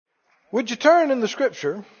Would you turn in the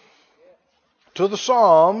Scripture to the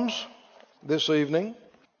Psalms this evening?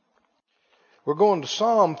 We're going to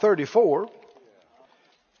Psalm 34.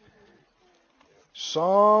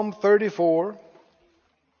 Psalm 34.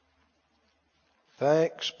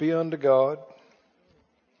 Thanks be unto God.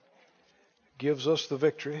 Gives us the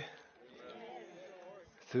victory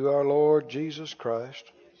through our Lord Jesus Christ.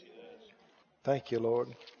 Thank you, Lord.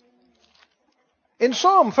 In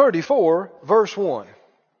Psalm 34, verse 1.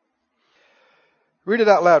 Read it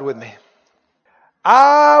out loud with me.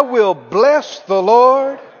 I will bless the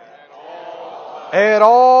Lord at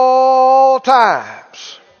all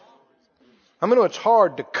times. I mean, it's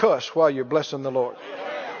hard to cuss while you're blessing the Lord.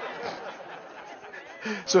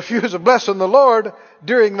 So if you was blessing the Lord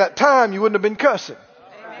during that time, you wouldn't have been cussing.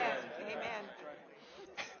 Amen.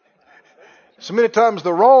 So many times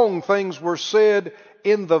the wrong things were said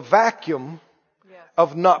in the vacuum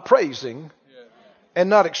of not praising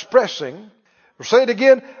and not expressing. Say it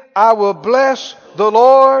again. I will bless the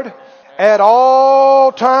Lord at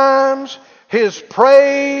all times. His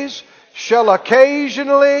praise shall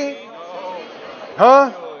occasionally,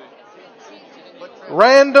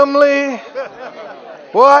 randomly,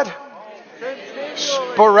 what?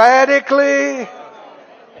 Sporadically,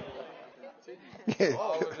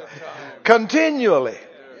 continually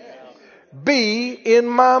be in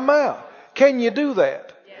my mouth. Can you do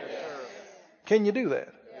that? Can you do that?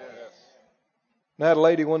 I had a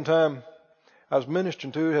lady one time I was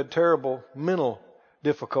ministering to, had terrible mental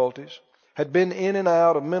difficulties, had been in and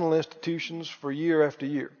out of mental institutions for year after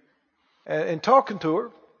year. And talking to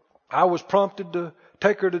her, I was prompted to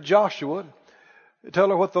take her to Joshua, tell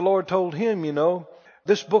her what the Lord told him,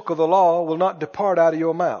 this book of the law will not depart out of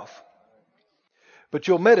your mouth, but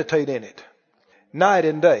you'll meditate in it night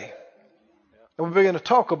and day. And we began to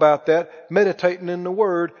talk about that, meditating in the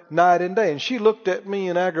Word night and day. And she looked at me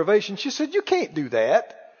in aggravation. She said, you can't do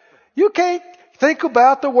that. You can't think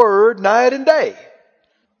about the Word night and day.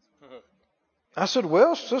 I said,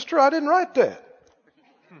 well, sister, I didn't write that.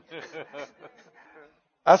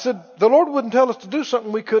 I said, the Lord wouldn't tell us to do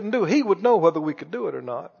something we couldn't do. He would know whether we could do it or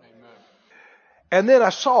not. Amen. And then I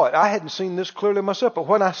saw it. I hadn't seen this clearly myself. But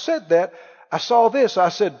when I said that, I saw this. I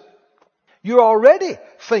said, you're already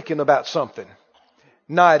thinking about something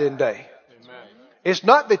night and day. Amen. It's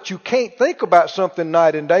not that you can't think about something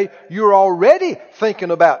night and day. You're already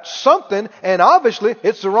thinking about something, and obviously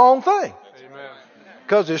it's the wrong thing.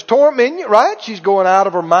 Because there's torment in you, right? She's going out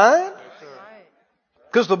of her mind.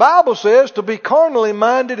 Because the Bible says to be carnally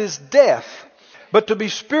minded is death, but to be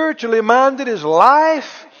spiritually minded is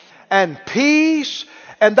life and peace,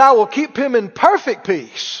 and thou will keep him in perfect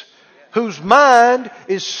peace, whose mind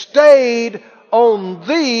is stayed on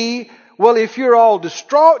thee. Well, if you're all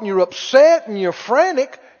distraught and you're upset and you're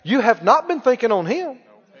frantic, you have not been thinking on him.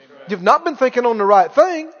 You've not been thinking on the right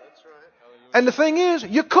thing. And the thing is,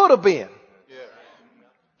 you could have been.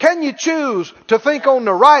 Can you choose to think on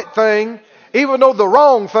the right thing even though the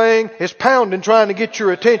wrong thing is pounding trying to get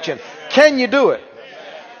your attention? Can you do it?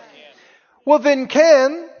 Well, then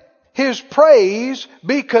can his praise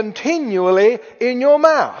be continually in your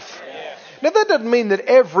mouth? Now, that doesn't mean that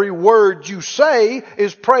every word you say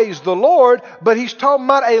is praise the Lord, but he's talking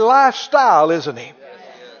about a lifestyle, isn't he?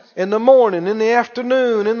 In the morning, in the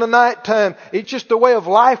afternoon, in the nighttime. It's just a way of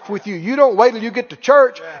life with you. You don't wait till you get to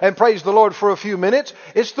church and praise the Lord for a few minutes.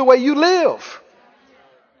 It's the way you live.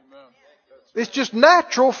 It's just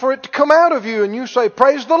natural for it to come out of you, and you say,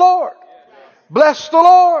 praise the Lord. Bless the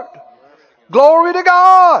Lord. Glory to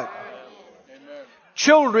God.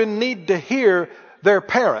 Children need to hear their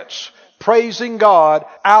parents praising God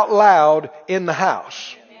out loud in the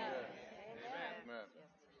house.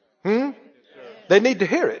 They need to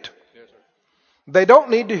hear it. They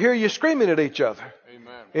don't need to hear you screaming at each other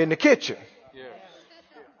in the kitchen.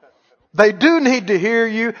 They do need to hear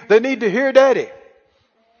you. They need to hear Daddy.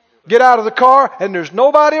 Get out of the car and there's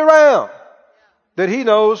nobody around that he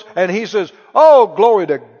knows, and he says, oh, glory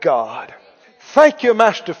to God. Thank you,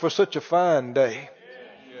 Master, for such a fine day.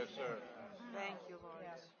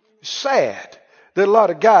 Sad that a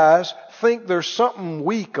lot of guys think there's something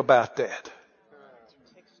weak about that,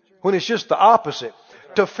 when it's just the opposite.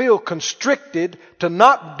 To feel constricted, to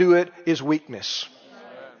not do it, is weakness.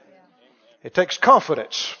 It takes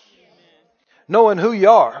confidence, knowing who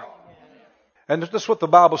you are. And that's what the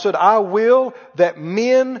Bible said. I will that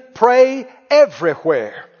men pray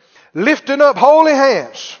everywhere, lifting up holy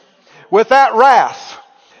hands, without wrath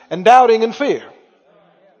and doubting and fear.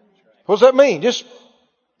 What does that mean? Just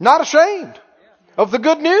not ashamed of the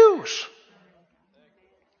good news.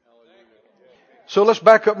 So let's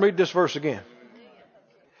back up and read this verse again.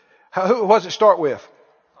 What does it start with?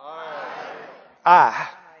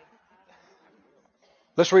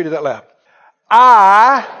 Let's read it out loud.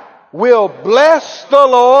 I will bless the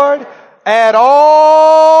Lord at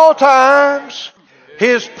all times.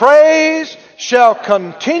 His praise shall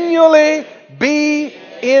continually be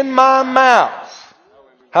in my mouth.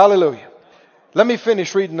 Hallelujah. Let me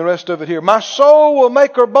finish reading the rest of it here. My soul will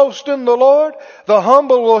make her boast in the Lord. The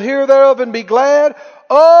humble will hear thereof and be glad.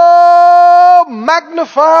 Oh,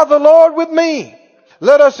 magnify the Lord with me.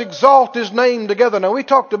 Let us exalt His name together. Now we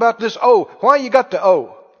talked about this O. Why you got the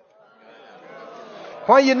O?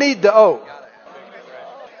 Why you need the O?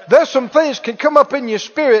 There's some things can come up in your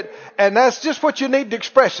spirit, and that's just what you need to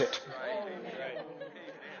express it.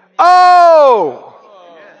 Oh!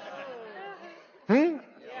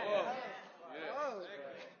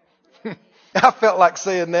 I felt like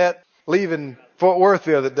saying that leaving Fort Worth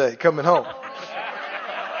the other day, coming home.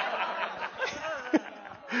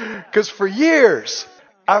 Because for years,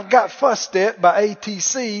 I've got fussed at by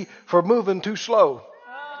ATC for moving too slow.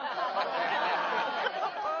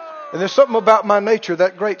 And there's something about my nature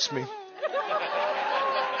that grates me.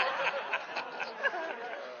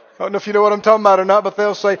 I don't know if you know what I'm talking about or not, but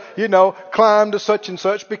they'll say, climb to such and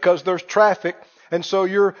such because there's traffic. And so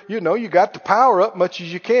you got to power up much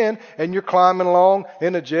as you can, and you're climbing along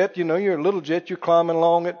in a jet. You're a little jet, you're climbing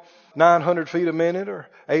along at 900 feet a minute or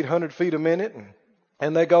 800 feet a minute.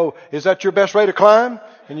 And they go, is that your best rate of climb?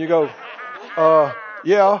 And you go,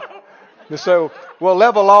 yeah. And so, well,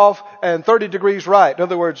 level off and 30 degrees right. In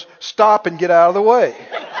other words, stop and get out of the way.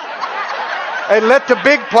 And let the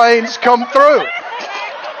big planes come through.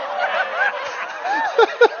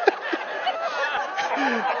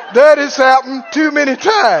 That has happened too many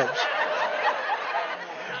times.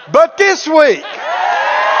 But this week,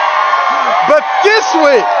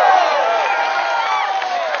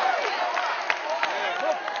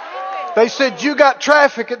 they said, you got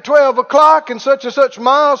traffic at 12 o'clock and such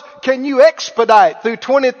miles. Can you expedite through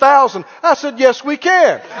 20,000? I said, yes, we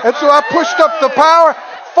can. And so I pushed up the power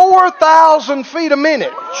 4,000 feet a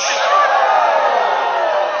minute.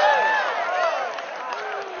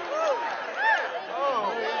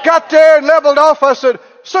 Got there and leveled off. I said,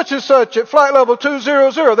 such and such at flight level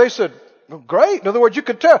 200. They said, well, great. In other words, you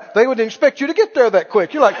could tell. They wouldn't expect you to get there that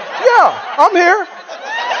quick. You're like, yeah, I'm here.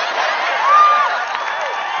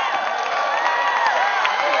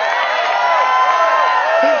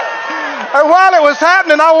 And while it was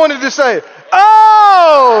happening, I wanted to say,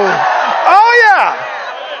 oh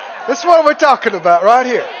yeah. This is what we're talking about right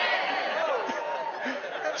here.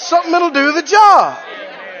 Something that'll do the job.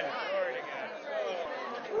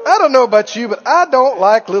 I don't know about you, but I don't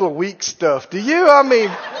like little weak stuff. Do you? I mean,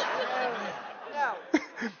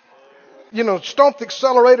 stomp the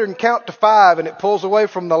accelerator and count to 5 and it pulls away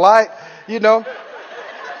from the light,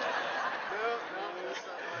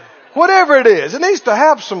 Whatever it is, it needs to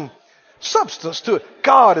have some substance to it.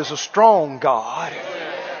 God is a strong God.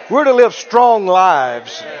 We're to live strong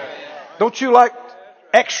lives. Don't you like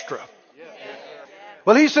extra?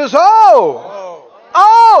 Well, He says,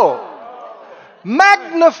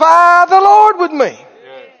 magnify the Lord with me.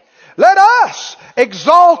 Let us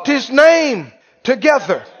exalt His name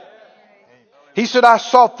together. He said, I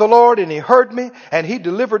sought the Lord and He heard me and He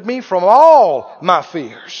delivered me from all my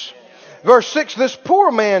fears. Verse 6, this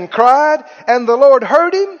poor man cried and the Lord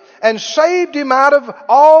heard him and saved him out of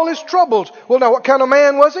all his troubles. Well, now what kind of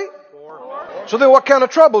man was he? So then what kind of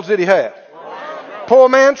troubles did he have? Poor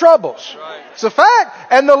man troubles. It's a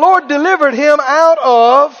fact. And the Lord delivered him out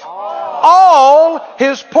of all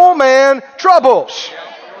his poor man troubles.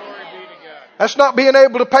 That's not being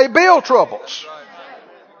able to pay bill troubles.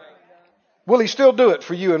 Will He still do it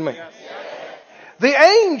for you and me? The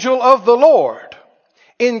angel of the Lord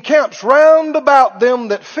encamps round about them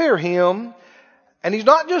that fear Him. And He's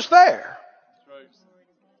not just there,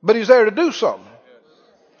 but He's there to do something.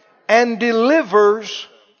 And delivers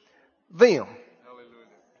them.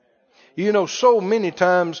 So many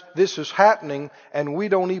times this is happening and we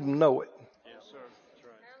don't even know it.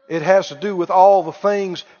 It has to do with all the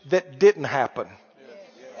things that didn't happen.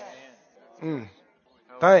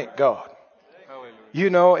 Thank God.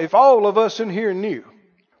 If all of us in here knew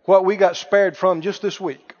what we got spared from just this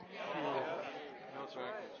week,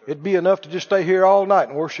 it'd be enough to just stay here all night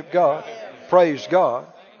and worship God. Praise God.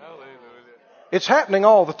 It's happening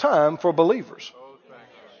all the time for believers.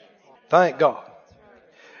 Thank God.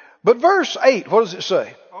 But verse 8, what does it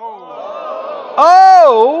say?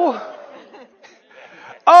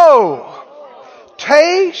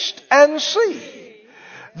 Taste and see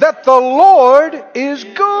that the Lord is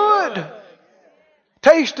good.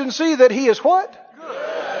 Taste and see that He is what?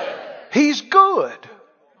 Good. He's good.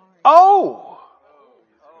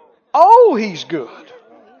 Oh, He's good.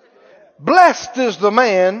 Blessed is the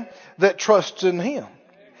man that trusts in Him.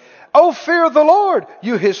 Oh, fear the Lord,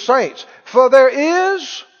 you His saints, for there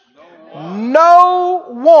is no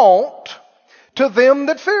want to them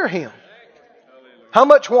that fear Him. How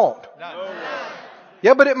much want?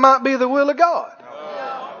 Yeah, but it might be the will of God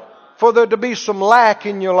for there to be some lack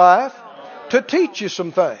in your life to teach you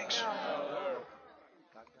some things.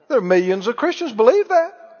 There are millions of Christians believe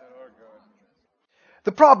that.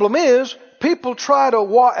 The problem is, people try to,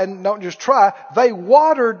 and don't just try, they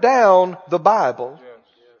water down the Bible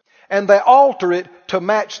and they alter it to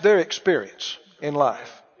match their experience in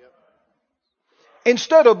life.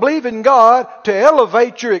 Instead of believing God to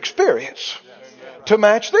elevate your experience to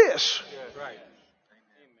match this.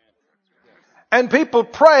 And people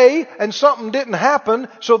pray and something didn't happen,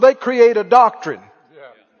 so they create a doctrine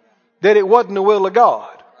that it wasn't the will of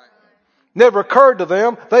God. Never occurred to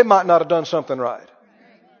them they might not have done something right.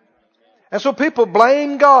 And so people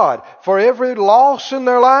blame God for every loss in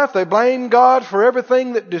their life. They blame God for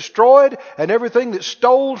everything that destroyed and everything that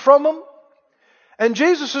stole from them. And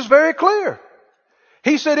Jesus is very clear.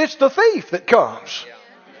 He said it's the thief that comes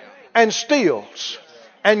and steals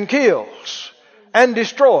and kills and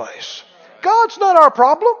destroys. God's not our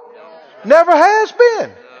problem. Never has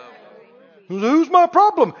been. Who's my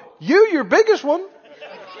problem? You, your biggest one.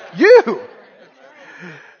 You.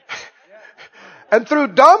 And through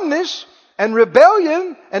dumbness and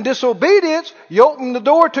rebellion and disobedience, you open the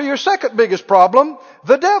door to your second biggest problem,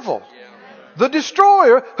 the devil. The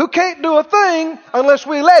destroyer who can't do a thing unless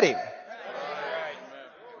we let him.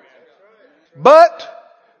 But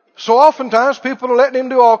so oftentimes people are letting him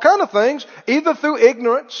do all kinds of things, either through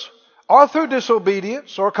ignorance or through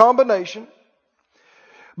disobedience or a combination.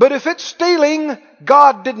 But if it's stealing,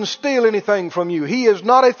 God didn't steal anything from you. He is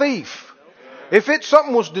not a thief. If it's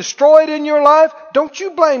something was destroyed in your life, don't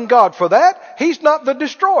you blame God for that. He's not the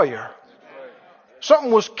destroyer.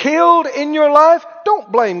 Something was killed in your life,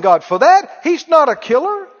 don't blame God for that. He's not a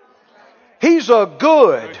killer. He's a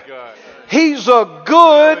good. He's a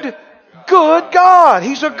good God.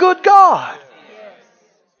 He's a good God.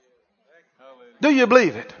 Do you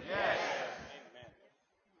believe it?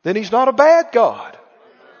 Then He's not a bad God.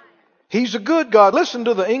 He's a good God. Listen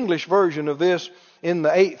to the English version of this in the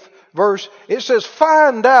 8th verse. It says,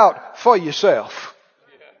 find out for yourself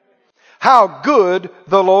how good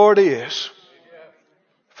the Lord is.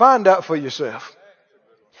 Find out for yourself.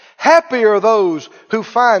 Happy are those who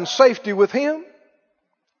find safety with Him.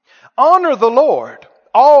 Honor the Lord,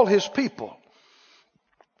 all His people.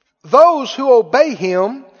 Those who obey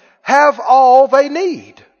Him have all they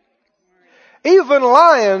need. Even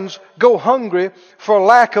lions go hungry for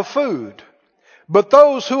lack of food. But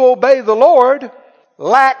those who obey the Lord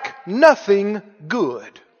lack nothing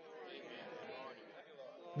good.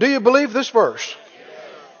 Do you believe this verse?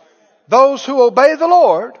 Those who obey the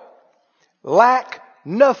Lord lack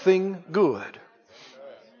nothing good.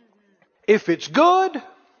 If it's good,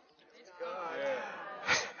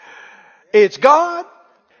 it's God.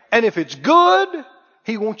 And if it's good,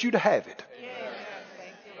 He wants you to have it.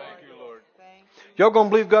 Y'all going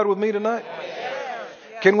to believe God with me tonight?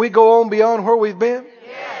 Can we go on beyond where we've been?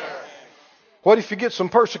 What if you get some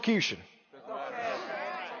persecution?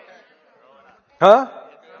 Huh?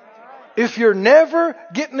 If you're never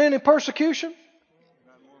getting any persecution,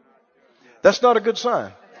 that's not a good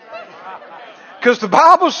sign. Because the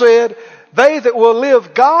Bible said, they that will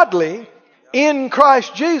live godly in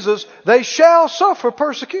Christ Jesus, they shall suffer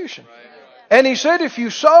persecution. And He said, if you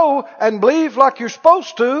sow and believe like you're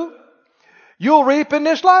supposed to, you'll reap in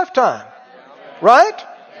this lifetime. Right?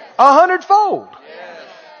 100-fold.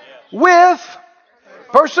 With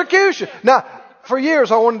persecution. Now, for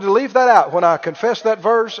years I wanted to leave that out. When I confessed that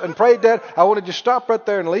verse and prayed that, I wanted to stop right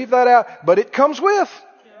there and leave that out. But it comes with.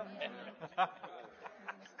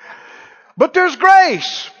 But there's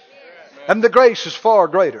grace. And the grace is far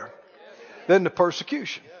greater than the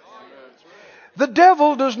persecution. The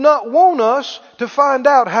devil does not want us to find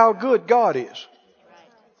out how good God is.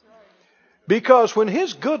 Because when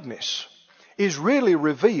His goodness is really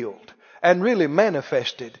revealed and really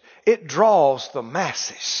manifested, it draws the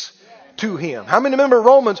masses to Him. How many remember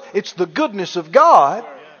Romans? It's the goodness of God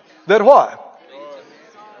that what?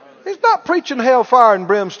 He's not preaching hellfire and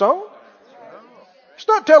brimstone. He's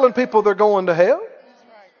not telling people they're going to hell.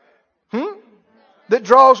 That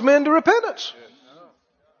draws men to repentance.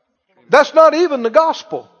 That's not even the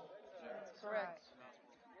gospel.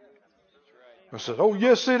 I said, oh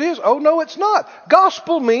yes it is. Oh no it's not.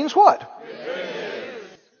 Gospel means what?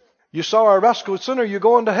 You saw a rascal sinner, you're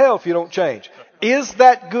going to hell if you don't change. Is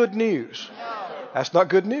that good news? That's not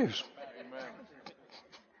good news.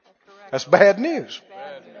 That's bad news.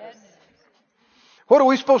 What are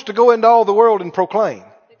we supposed to go into all the world and proclaim?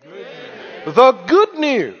 The good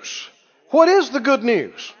news. What is the good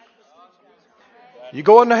news? You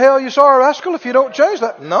go into hell, you sorry rascal, if you don't change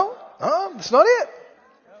that. No, that's not it.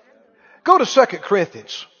 Go to 2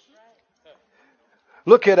 Corinthians.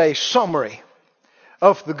 Look at a summary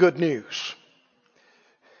of the good news.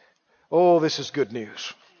 Oh, this is good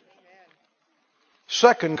news.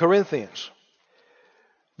 2 Corinthians,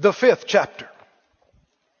 the 5th chapter,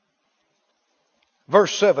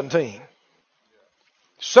 verse 17.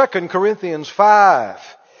 2 Corinthians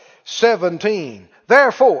 5:17.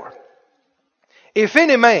 Therefore, if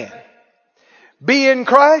any man be in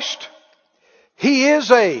Christ, he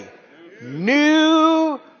is a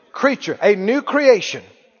new creature, a new creation.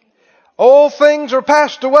 All things are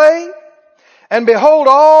passed away, and behold,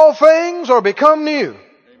 all things are become new.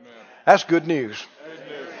 That's good news.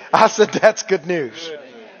 I said that's good news.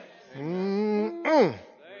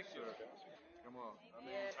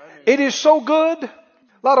 It is so good. A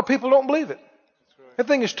lot of people don't believe it. That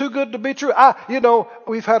thing is too good to be true.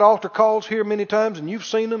 We've had altar calls here many times, and you've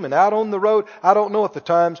seen them, and out on the road. I don't know at the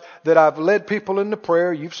times that I've led people into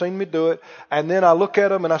prayer. You've seen me do it. And then I look at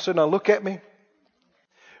them and I said, now look at me.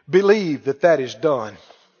 Believe that is done.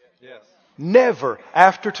 Yes. Never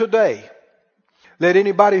after today let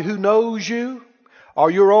anybody who knows you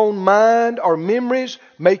or your own mind or memories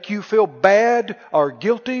make you feel bad or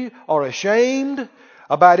guilty or ashamed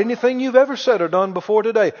about anything you've ever said or done before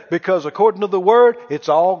today, because according to the Word, it's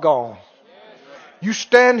all gone. You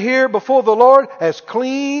stand here before the Lord as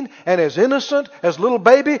clean and as innocent as a little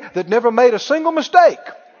baby that never made a single mistake.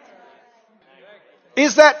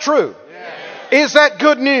 Is that true? Is that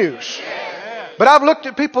good news? But I've looked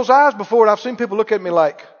at people's eyes before, and I've seen people look at me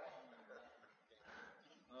like,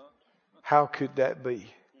 how could that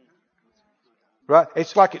be? Right?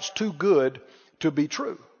 It's like it's too good to be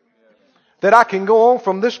true. That I can go on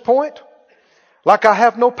from this point like I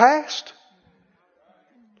have no past,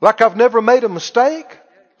 like I've never made a mistake.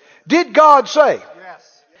 Did God say,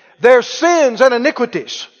 their sins and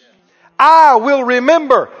iniquities I will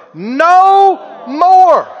remember no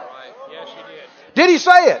more? Did He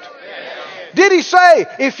say it? Did He say,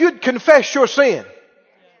 if you'd confess your sin,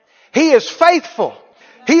 He is faithful,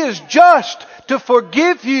 He is just to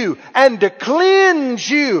forgive you and to cleanse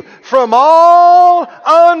you from all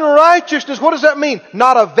unrighteousness? What does that mean?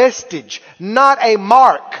 Not a vestige, not a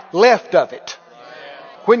mark left of it.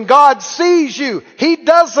 When God sees you, He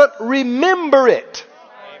doesn't remember it.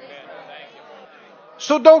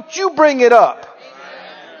 So don't you bring it up.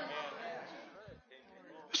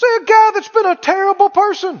 Say a guy that's been a terrible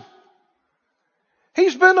person.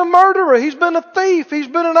 He's been a murderer. He's been a thief. He's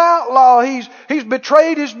been an outlaw. He's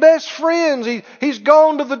betrayed his best friends. He's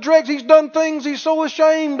gone to the dregs. He's done things he's so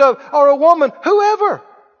ashamed of. Or a woman, whoever.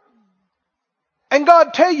 And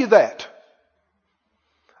God tell you that.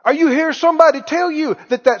 Or you hear somebody tell you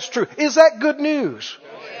that that's true. Is that good news?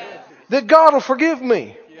 Yes. That God will forgive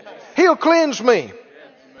me. Yes. He'll cleanse me.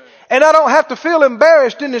 And I don't have to feel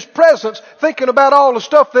embarrassed in His presence thinking about all the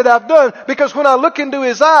stuff that I've done, because when I look into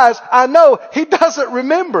His eyes, I know He doesn't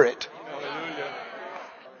remember it.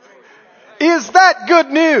 Is that good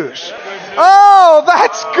news? Oh,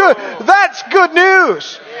 that's good. That's good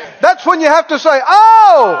news. That's when you have to say,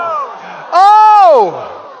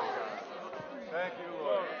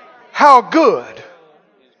 how good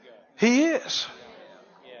He is.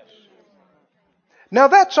 Now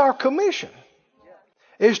that's our commission.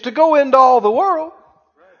 Is to go into all the world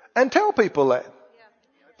and tell people that.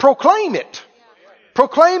 Proclaim it.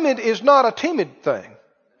 Proclaim it is not a timid thing.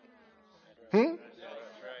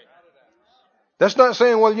 That's not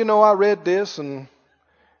saying, well, I read this and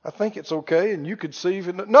I think it's okay and you could see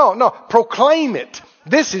even. No. Proclaim it.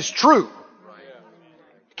 This is true.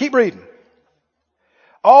 Keep reading.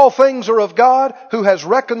 All things are of God, who has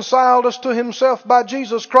reconciled us to Himself by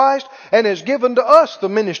Jesus Christ and has given to us the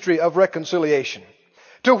ministry of reconciliation.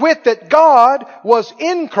 To wit, that God was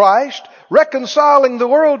in Christ, reconciling the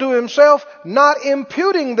world to Himself, not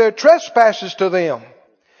imputing their trespasses to them,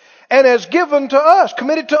 and has given to us,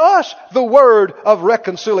 committed to us, the word of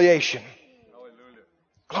reconciliation.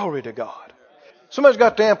 Glory to God. Somebody's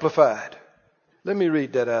got the Amplified. Let me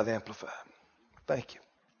read that out of the Amplified. Thank you.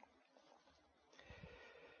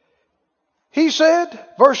 He said,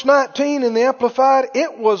 verse 19 in the Amplified,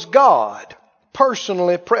 it was God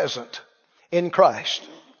personally present in Christ,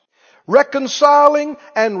 reconciling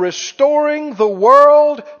and restoring the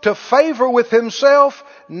world to favor with Himself,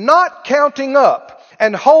 not counting up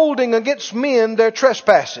and holding against men their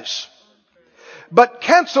trespasses, but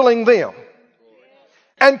canceling them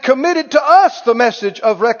and committed to us the message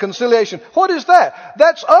of reconciliation. What is that?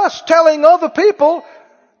 That's us telling other people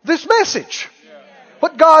this message.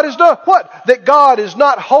 What God has done. What? That God is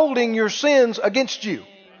not holding your sins against you.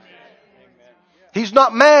 He's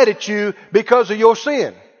not mad at you because of your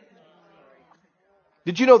sin.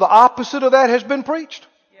 Did you know the opposite of that has been preached?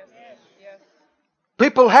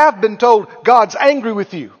 People have been told God's angry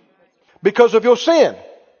with you because of your sin.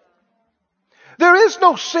 There is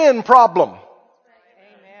no sin problem.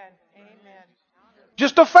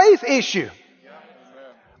 Just a faith issue.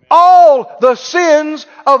 All the sins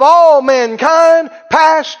of all mankind,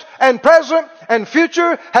 past and present and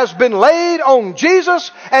future, has been laid on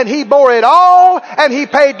Jesus, and He bore it all, and He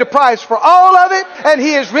paid the price for all of it, and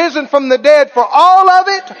He is risen from the dead for all of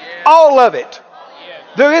it. All of it.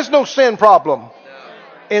 There is no sin problem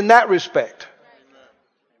in that respect.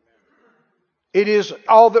 It is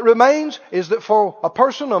all that remains is that for a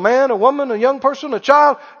person, a man, a woman, a young person, a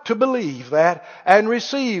child, to believe that and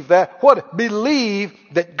receive that. What? Believe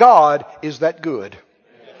that God is that good.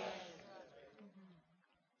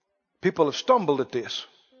 People have stumbled at this,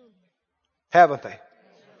 haven't they?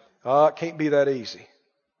 It can't be that easy.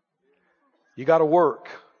 You got to work.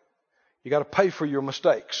 You got to pay for your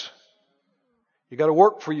mistakes. You got to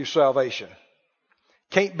work for your salvation.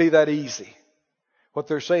 Can't be that easy. What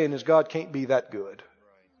they're saying is God can't be that good.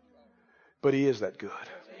 But He is that good.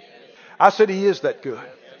 I said He is that good.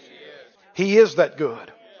 He is that good.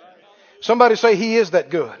 Somebody say He is that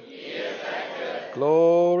good.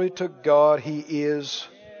 Glory to God. He is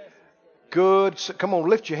good. Come on,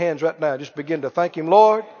 lift your hands right now. Just begin to thank Him.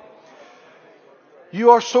 Lord,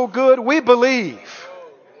 You are so good. We believe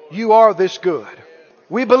You are this good.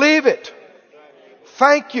 We believe it.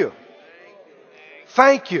 Thank You.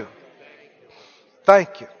 Thank You.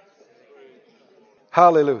 Thank You.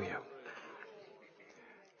 Hallelujah.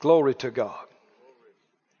 Glory to God.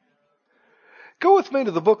 Go with me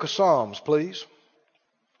to the book of Psalms, please.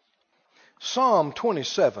 Psalm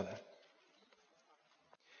 27.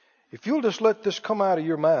 If you'll just let this come out of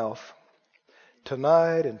your mouth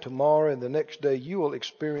tonight and tomorrow and the next day, you will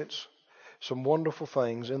experience some wonderful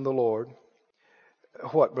things in the Lord.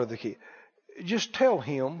 What, Brother Keith? Just tell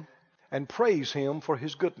Him and praise Him for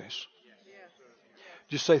His goodness.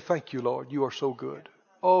 Just say, thank You, Lord. You are so good.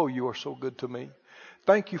 Oh, You are so good to me.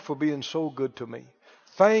 Thank You for being so good to me.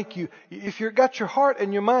 Thank You. If you've got your heart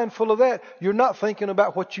and your mind full of that, you're not thinking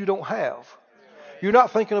about what you don't have. You're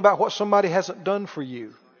not thinking about what somebody hasn't done for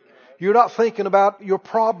you. You're not thinking about your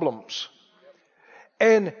problems.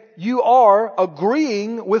 And you are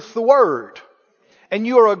agreeing with the Word. And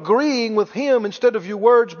you are agreeing with Him instead of your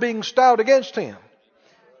words being stout against Him.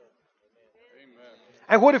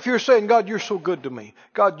 And what if you're saying, God, You're so good to me.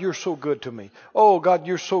 God, You're so good to me. Oh, God,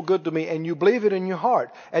 You're so good to me. And you believe it in your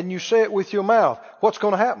heart. And you say it with your mouth. What's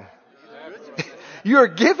going to happen? You're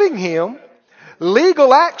giving Him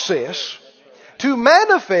legal access to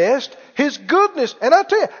manifest His goodness. And I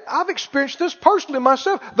tell you, I've experienced this personally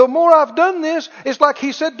myself. The more I've done this, it's like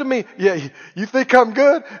He said to me, yeah, you think I'm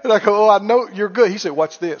good? And I go, oh, I know you're good. He said,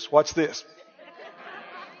 watch this. Watch this.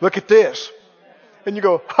 Look at this. And you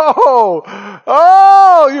go,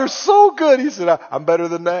 oh, you're so good. He said, I'm better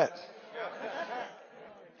than that.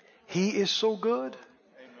 He is so good.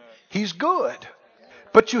 He's good.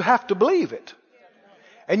 But you have to believe it.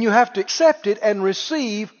 And you have to accept it and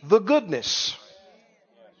receive the goodness.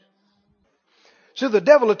 See, the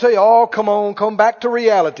devil will tell you, oh, come on, come back to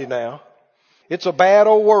reality now. It's a bad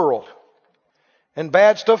old world. And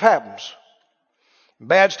bad stuff happens.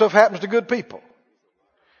 Bad stuff happens to good people.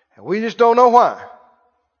 And we just don't know why.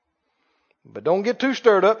 But don't get too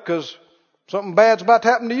stirred up, because something bad's about to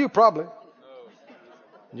happen to you probably.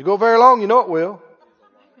 You go very long, you know it will.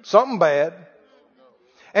 Something bad.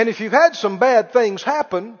 And if you've had some bad things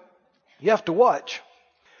happen, you have to watch.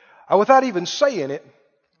 Without even saying it,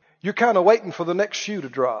 you're kind of waiting for the next shoe to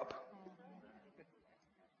drop.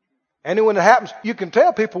 And when it happens, you can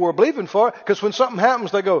tell people were believing for it, because when something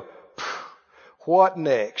happens, they go, what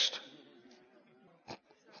next?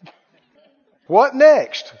 What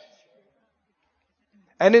next?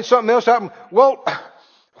 And then something else happened. Well,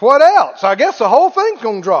 what else? I guess the whole thing's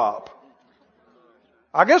going to drop.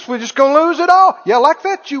 I guess we're just going to lose it all. Yeah, like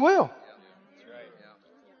that you will.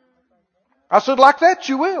 I said, like that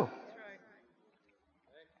you will.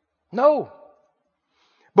 No.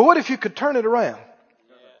 But what if you could turn it around?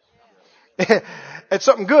 And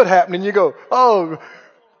something good happened and you go, oh,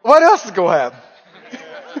 what else is going to happen?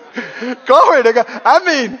 Glory to God. I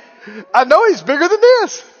mean, I know He's bigger than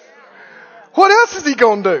this. What else is He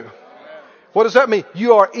going to do? What does that mean?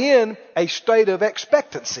 You are in a state of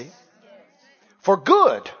expectancy for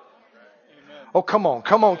good. Oh, come on,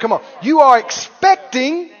 come on, come on. You are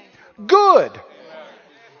expecting good.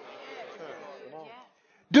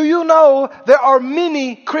 Do you know there are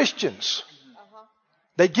many Christians?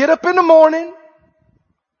 They get up in the morning,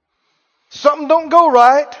 something don't go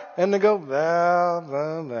right, and they go,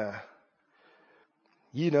 well.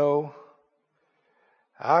 You know,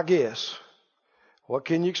 I guess. What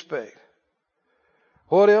can you expect?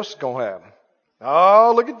 What else is going to happen?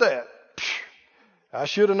 Oh, look at that. I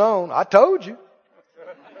should have known. I told you.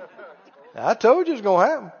 I told you it's going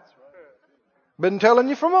to happen. Been telling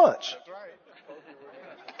you for months.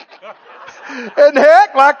 And they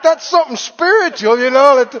act like that's something spiritual, you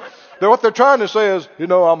know. What they're trying to say is, you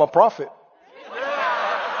know, I'm a prophet.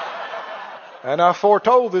 And I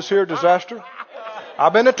foretold this here disaster.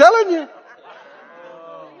 I've been telling you.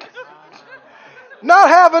 Not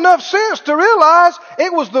have enough sense to realize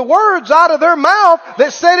it was the words out of their mouth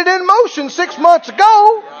that set it in motion 6 months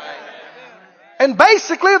ago. And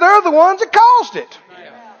basically they're the ones that caused it.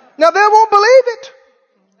 Now they won't believe it.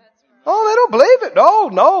 Oh, they don't believe it.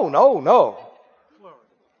 No.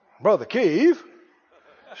 Brother Keith,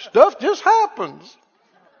 stuff just happens.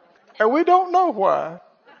 And we don't know why.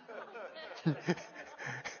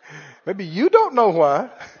 Maybe you don't know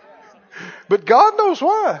why. But God knows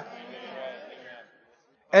why.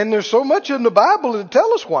 And there's so much in the Bible to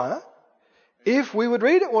tell us why. If we would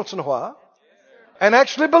read it once in a while. And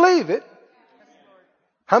actually believe it.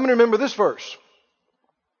 How many remember this verse?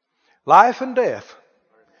 Life and death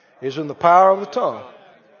is in the power of the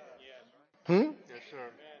tongue.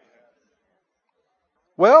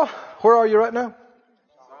 Well, where are you right now?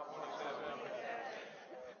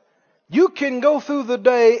 You can go through the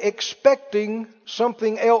day expecting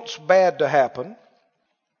something else bad to happen.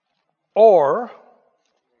 Or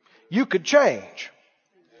you could change.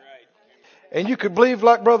 And you could believe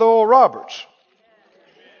like Brother Oral Roberts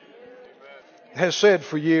has said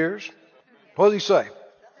for years. What does he say?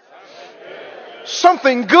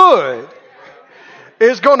 Something good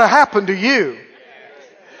is going to happen to you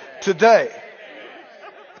today.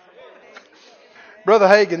 Brother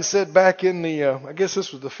Hagin said back in the, I guess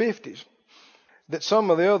this was the 50s, that some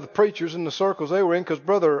of the other preachers in the circles they were in, because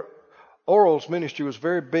Brother Oral's ministry was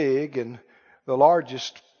very big and the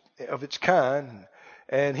largest of its kind.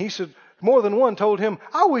 And he said, more than one told him,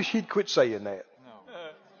 I wish he'd quit saying that.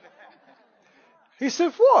 He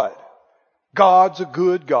said, what? God's a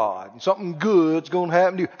good God. And something good's going to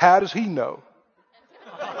happen to you. How does he know?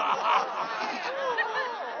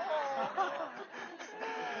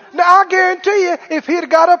 Now, I guarantee you, if he'd have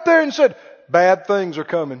got up there and said, bad things are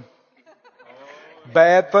coming.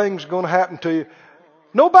 Bad things are going to happen to you.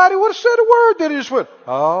 Nobody would have said a word. They just went,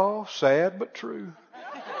 oh, sad but true.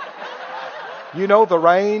 You know, the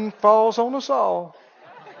rain falls on us all.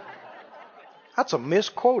 That's a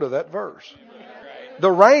misquote of that verse.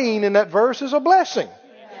 The rain in that verse is a blessing.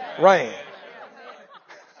 Rain.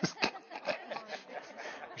 There's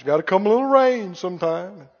got to come a little rain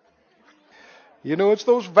sometime. You know, it's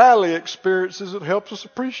those valley experiences that helps us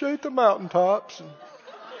appreciate the mountaintops. And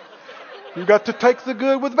you've got to take the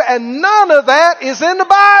good with the bad. And none of that is in the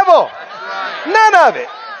Bible. None of it.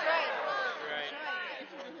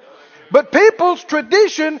 But people's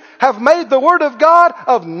tradition have made the Word of God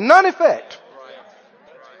of none effect.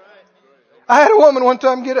 I had a woman one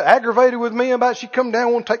time get aggravated with me about she come down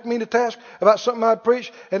and won't take me to task about something I'd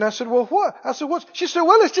preached. And I said, well, what? I said, what? She said,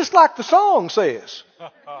 well, it's just like the song says.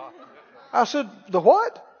 I said, the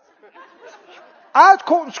what? I was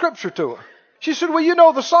quoting scripture to her. She said, well, you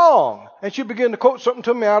know the song. And she began to quote something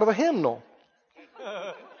to me out of the hymnal.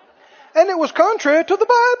 And it was contrary to the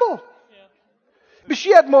Bible. But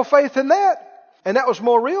she had more faith in that. And that was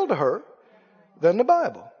more real to her than the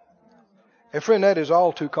Bible. And friend, that is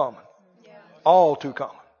all too common. All too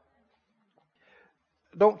common.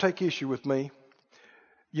 Don't take issue with me.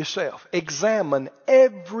 Yourself. Examine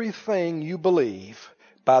everything you believe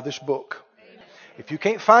by this book. If you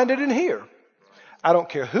can't find it in here, I don't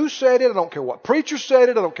care who said it. I don't care what preacher said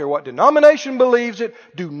it. I don't care what denomination believes it.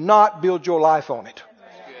 Do not build your life on it.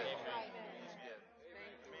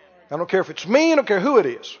 I don't care if it's me. I don't care who it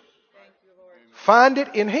is. Find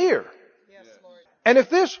it in here. And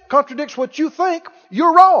if this contradicts what you think,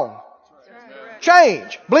 you're wrong.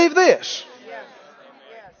 Change. Believe this.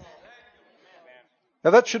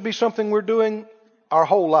 Now that should be something we're doing our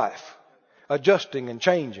whole life. Adjusting and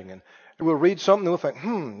changing. And we'll read something and we'll think,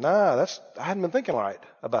 I hadn't been thinking right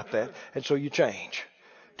about that. And so you change.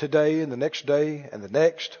 Today and the next day and the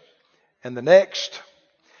next and the next.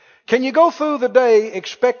 Can you go through the day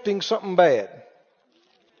expecting something bad?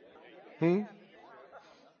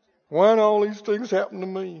 Why do all these things happen to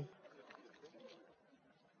me?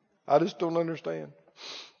 I just don't understand.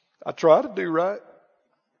 I try to do right.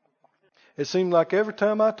 It seems like every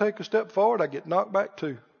time I take a step forward, I get knocked back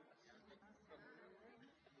too.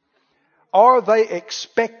 Are they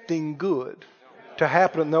expecting good to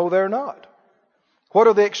happen? No, they're not. What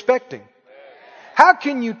are they expecting? How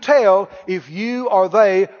can you tell if you or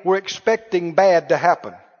they were expecting bad to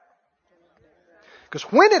happen? Because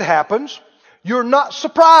when it happens, you're not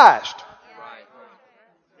surprised.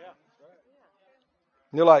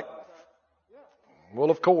 You're like, well,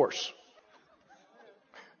 of course.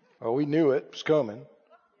 Oh, we knew it was coming.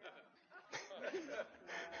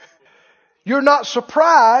 You're not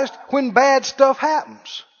surprised when bad stuff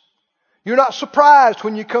happens. You're not surprised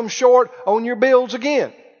when you come short on your bills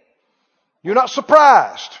again. You're not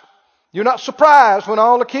surprised. You're not surprised when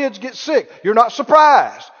all the kids get sick. You're not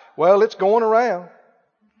surprised. Well, it's going around.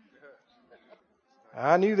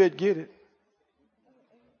 I knew they'd get it.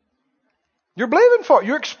 You're believing for it.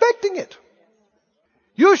 You're expecting it.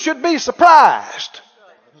 You should be surprised.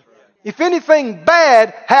 If anything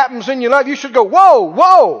bad happens in your life, you should go, whoa,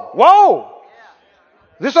 whoa, whoa.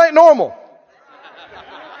 This ain't normal.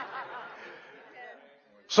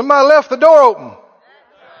 Somebody left the door open.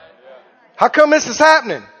 How come this is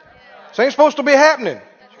happening? This ain't supposed to be happening.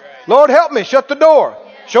 Lord, help me. Shut the door.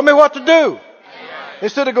 Show me what to do.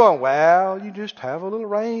 Instead of going, well, you just have a little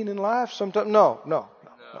rain in life sometimes. No.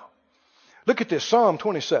 Look at this. Psalm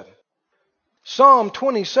 27. Psalm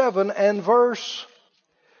 27 and verse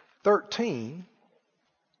 13.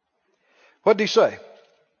 What did he say?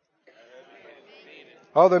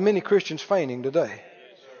 Are there many Christians fainting today?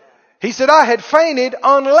 He said, I had fainted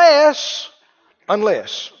unless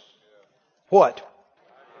what?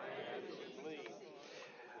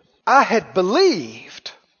 I had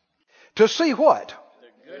believed to see what?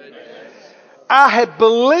 I had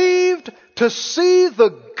believed to see the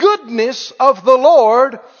goodness of the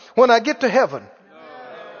Lord when I get to heaven.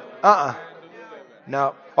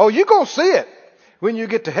 No. Oh, you're going to see it when you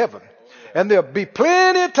get to heaven. And there'll be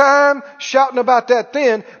plenty of time shouting about that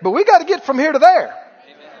then, but we got to get from here to there.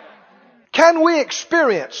 Can we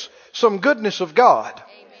experience some goodness of God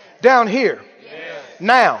down here?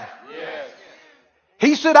 Now.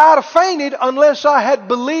 He said, I'd have fainted unless I had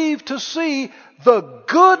believed to see the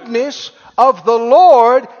goodness of the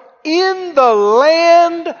Lord in the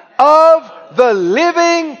land of the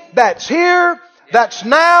living. That's here, that's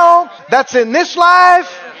now, that's in this life.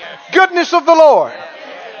 Goodness of the Lord.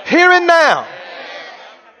 Here and now.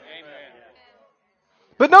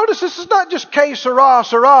 But notice this is not just que sera,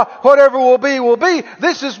 sera, whatever will be, will be.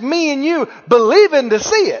 This is me and you believing to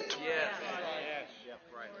see it.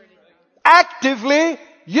 Actively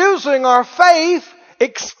using our faith,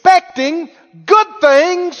 expecting good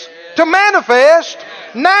things to manifest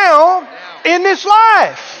now in this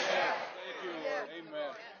life.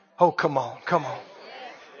 Oh, come on.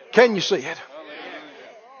 Can you see it?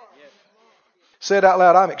 Say it out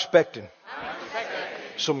loud. I'm expecting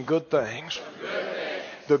some good things.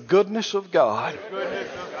 The goodness of God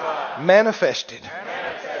manifested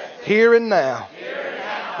here and now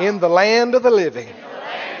in the land of the living.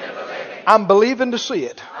 I'm believing to see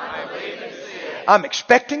it. I'm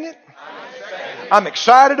expecting it. I'm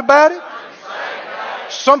excited about it.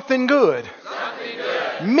 Something good.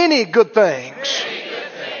 Many good things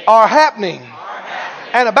are happening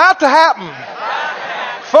and about to happen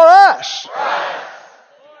for us.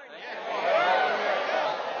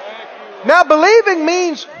 Now, believing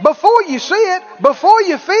means before you see it, before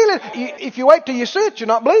you feel it. If you wait till you see it, you're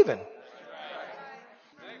not believing.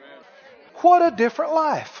 What a different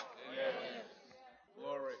life.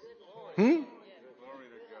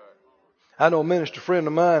 I know a minister friend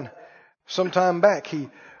of mine, some time back, he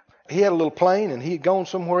had a little plane and he had gone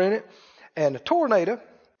somewhere in it, and a tornado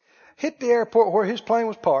hit the airport where his plane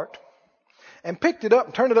was parked and picked it up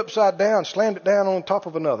and turned it upside down, slammed it down on top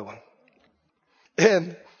of another one.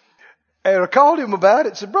 And I called him about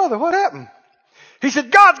it, said, brother, what happened? He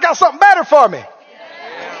said, God's got something better for me.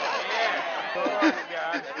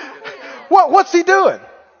 What's he doing?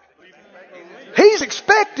 He's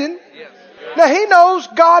expecting. Now he knows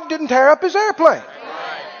God didn't tear up his airplane.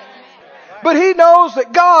 But he knows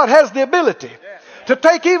that God has the ability to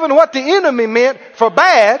take even what the enemy meant for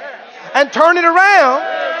bad and turn it around.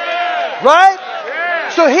 Right?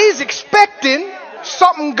 So he's expecting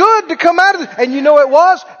something good to come out of it. And you know it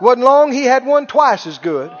wasn't long he had one twice as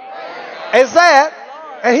good as that.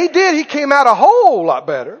 And he did. He came out a whole lot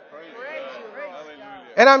better.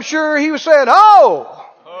 And I'm sure he was saying,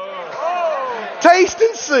 taste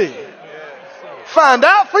and see. Find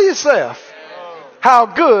out for yourself how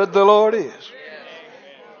good the Lord is.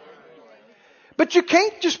 But you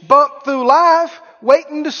can't just bump through life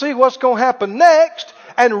waiting to see what's going to happen next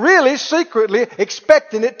and really secretly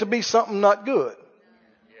expecting it to be something not good.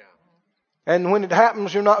 And when it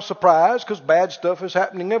happens, you're not surprised because bad stuff is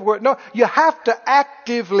happening everywhere. No, you have to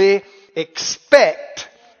actively expect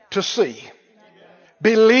to see.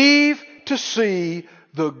 Believe to see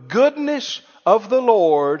the goodness of the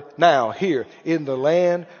Lord now here in the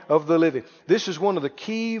land of the living. This is one of the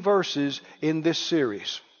key verses in this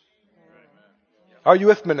series. Are you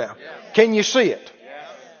with me now? Can you see it?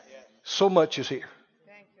 So much is here.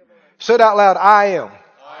 Say it out loud. I am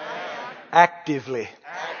actively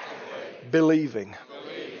believing.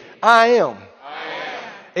 I am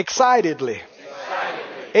excitedly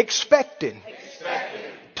expecting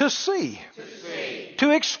to see,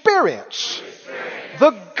 to experience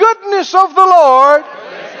the goodness of the Lord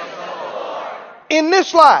in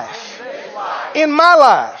this life, in my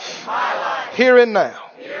life, here and now.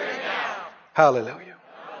 Hallelujah.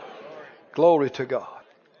 Glory to God.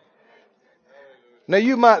 Now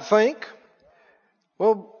you might think,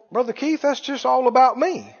 well, Brother Keith, that's just all about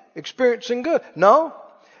me, experiencing good. No,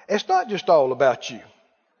 it's not just all about you.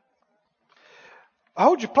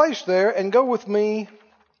 Hold your place there and go with me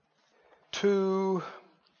to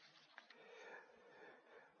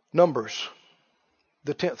Numbers,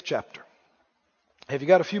 the 10th chapter. Have you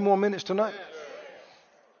got a few more minutes tonight?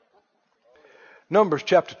 Numbers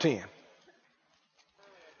chapter 10.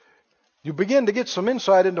 You begin to get some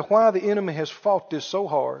insight into why the enemy has fought this so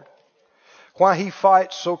hard, why he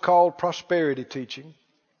fights so-called prosperity teaching.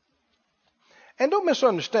 And don't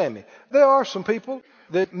misunderstand me. There are some people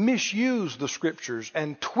that misuse the Scriptures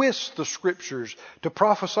and twist the Scriptures to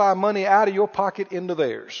prophesy money out of your pocket into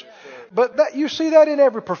theirs. But that, you see that in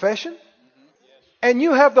every profession. And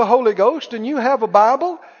you have the Holy Ghost and you have a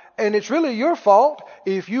Bible, and it's really your fault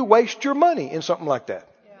if you waste your money in something like that.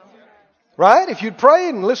 Right? If you'd pray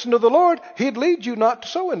and listen to the Lord, He'd lead you not to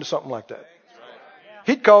sow into something like that.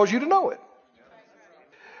 He'd cause you to know it.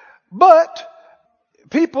 But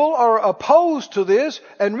people are opposed to this,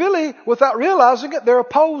 and really, without realizing it, they're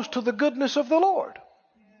opposed to the goodness of the Lord.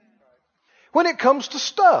 When it comes to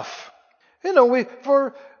stuff,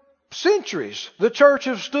 for centuries, the church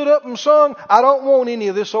has stood up and sung, I don't want any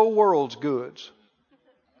of this old world's goods.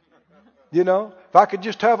 If I could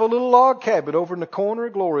just have a little log cabin over in the corner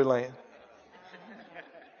of Glory Land.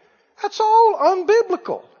 That's all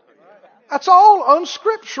unbiblical. That's all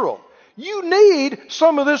unscriptural. You need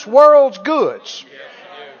some of this world's goods.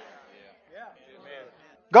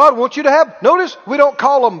 God wants you to have, notice, we don't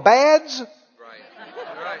call them bads.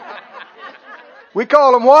 We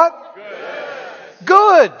call them what?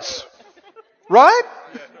 Goods. Right?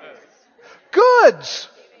 Goods.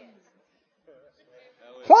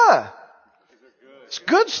 Why? It's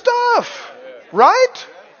good stuff. Right?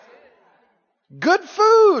 Good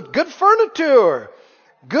food, good furniture,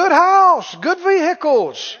 good house, good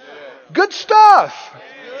vehicles, good stuff.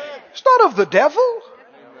 It's not of the devil.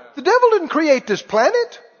 The devil didn't create this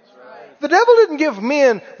planet. The devil didn't give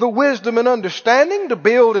men the wisdom and understanding to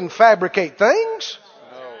build and fabricate things.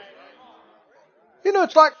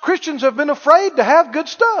 It's like Christians have been afraid to have good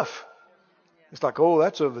stuff. It's like, oh,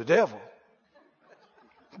 that's of the devil.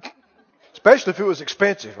 Especially if it was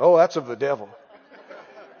expensive. Oh, that's of the devil.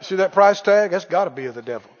 See that price tag? That's got to be of the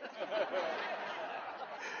devil.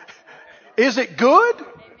 Is it good?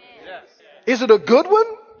 Is it a good one?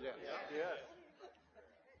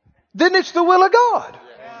 Then it's the will of God.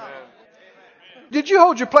 Did you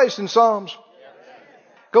hold your place in Psalms?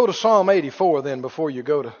 Go to Psalm 84 then before you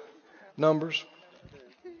go to Numbers.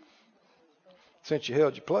 Since you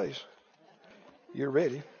held your place, you're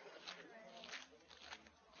ready.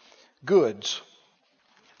 Goods.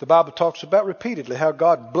 The Bible talks about repeatedly how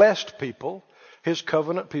God blessed people, His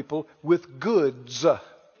covenant people, with goods.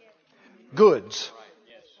 Goods.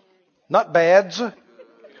 Not bads.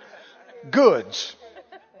 Goods.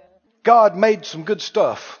 God made some good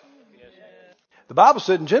stuff. The Bible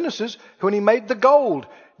said in Genesis, when He made the gold,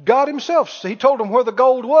 God Himself, He told them where the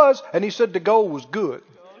gold was, and He said the gold was good.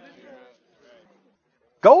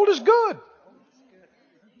 Gold is good.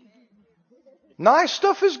 Nice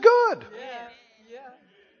stuff is good.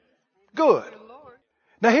 Good.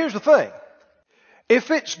 Now here's the thing.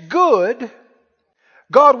 If it's good,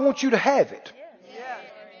 God wants you to have it.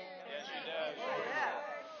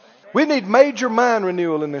 We need major mind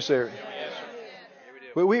renewal in this area.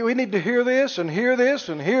 We need to hear this and hear this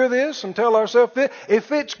and hear this and tell ourselves this.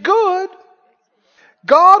 If it's good,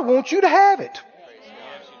 God wants you to have it.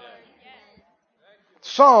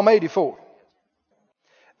 Psalm 84.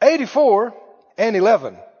 84 and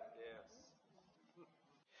 11.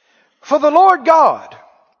 For the Lord God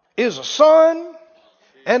is a sun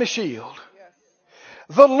and a shield.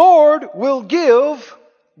 the Lord will give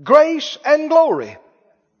grace and glory.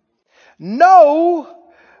 No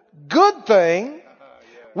good thing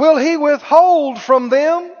will He withhold from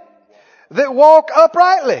them that walk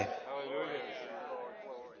uprightly.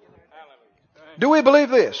 Do we believe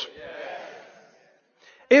this?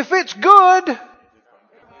 If it's good,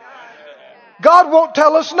 God won't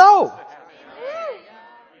tell us no.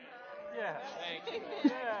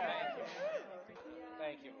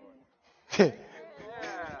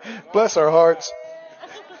 Bless our hearts.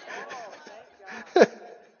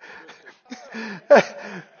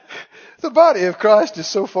 The body of Christ is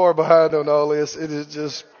so far behind on all this. It is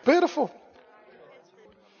just pitiful.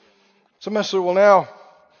 Somebody said, well, now,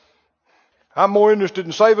 I'm more interested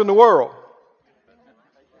in saving the world.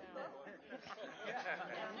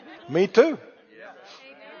 Me too.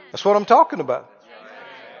 That's what I'm talking about.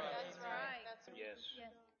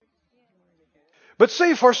 But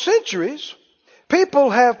see, for centuries,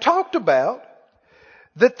 people have talked about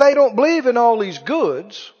that they don't believe in all these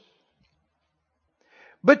goods,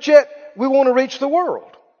 but yet we want to reach the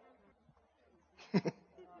world.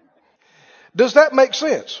 Does that make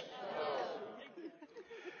sense?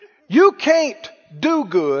 You can't do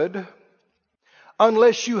good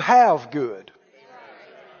unless you have good.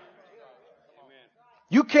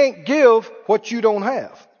 You can't give what you don't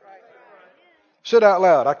have. Say out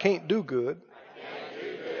loud, I can't do good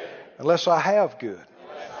unless I have good.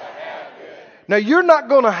 Now you're not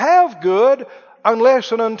going to have good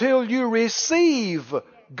unless and until you receive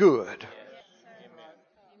good.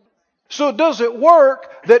 So does it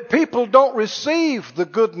work that people don't receive the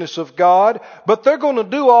goodness of God, but they're going to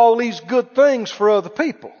do all these good things for other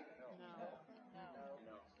people?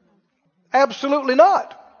 Absolutely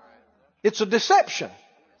not. It's a deception.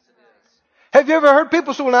 Have you ever heard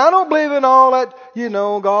people say, well, I don't believe in all that,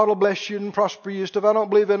 God will bless you and prosper you stuff. I don't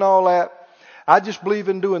believe in all that. I just believe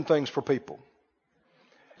in doing things for people.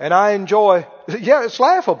 And I enjoy, it's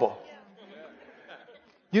laughable.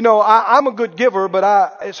 I'm a good giver,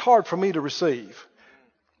 but it's hard for me to receive.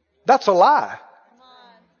 That's a lie.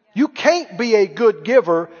 You can't be a good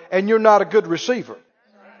giver and you're not a good receiver.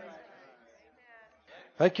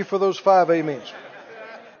 Thank you for those 5 amens.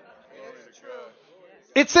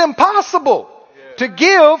 It's impossible to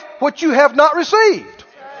give what you have not received.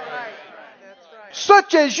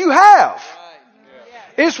 Such as you have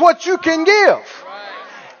is what you can give.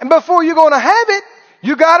 And before you're going to have it,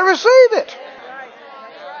 you got to receive it.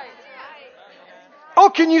 Oh,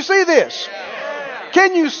 can you see this?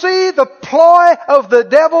 Can you see the ploy of the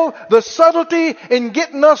devil, the subtlety in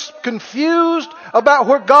getting us confused about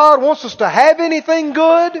where God wants us to have anything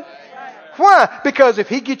good? Why? Because if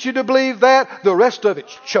He gets you to believe that, the rest of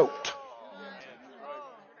it's choked.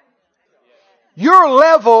 Your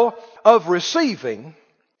level of receiving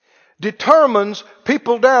determines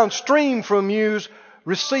people downstream from you's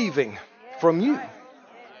receiving from you.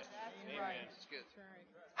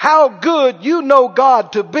 How good you know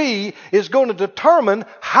God to be is going to determine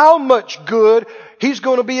how much good He's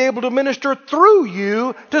going to be able to minister through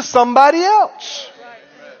you to somebody else.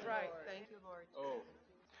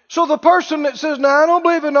 So the person that says, I don't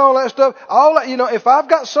believe in all that stuff, if I've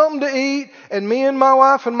got something to eat and me and my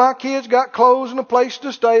wife and my kids got clothes and a place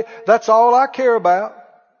to stay, that's all I care about.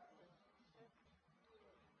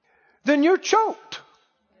 Then you're choked.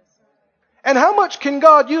 And how much can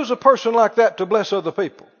God use a person like that to bless other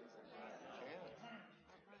people?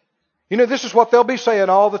 This is what they'll be saying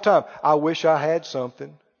all the time. I wish I had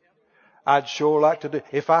something. I'd sure like to do.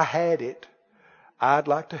 If I had it, I'd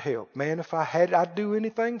like to help. Man, if I had it, I'd do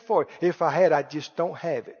anything for it. If I had, I just don't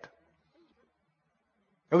have it.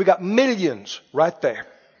 And we got millions right there.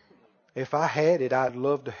 If I had it, I'd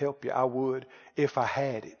love to help you. I would if I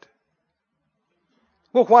had it.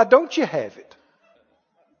 Well, why don't you have it?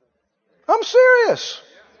 I'm serious.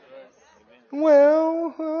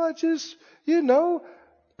 Well, I just, you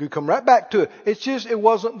come right back to it. It's just, it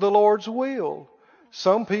wasn't the Lord's will.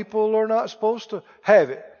 Some people are not supposed to have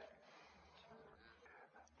it.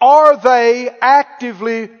 Are they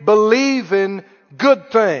actively believing good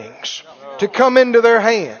things to come into their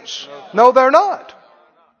hands? No, they're not.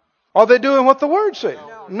 Are they doing what the Word says?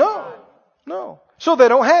 No. So they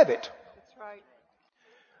don't have it.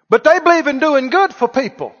 But they believe in doing good for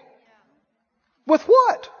people. With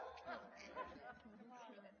what?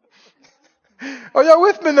 Are y'all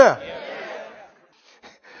with me now?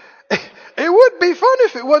 It would be fun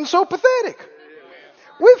if it wasn't so pathetic.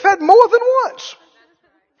 We've had more than once.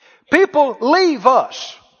 People leave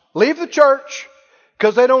the church,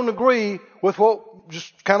 because they don't agree with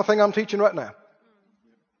just kind of thing I'm teaching right now.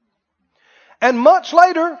 And months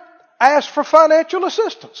later, ask for financial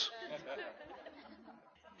assistance.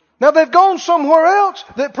 Now they've gone somewhere else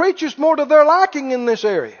that preaches more to their liking in this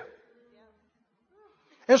area.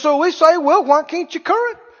 And so we say, well, why can't your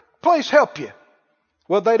current place help you?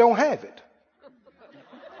 Well, they don't have it.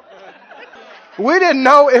 We didn't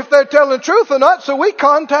know if they're telling the truth or not, so we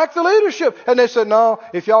contact the leadership. And they said, no,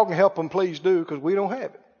 if y'all can help them, please do, because we don't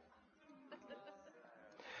have it.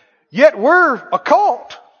 Yet we're a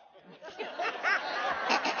cult.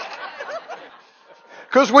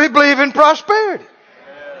 Because we believe in prosperity.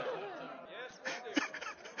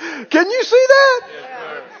 Can you see that?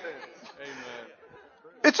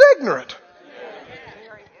 It's ignorant.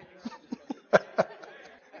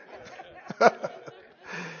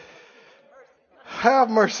 Have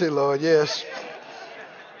mercy, Lord. Yes.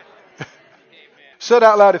 Said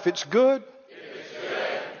out loud, if it's good,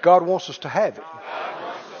 God wants us to have it.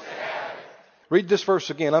 Read this verse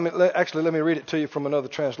again. Actually, let me read it to you from another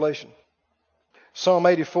translation. Psalm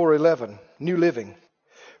 84:11, New Living.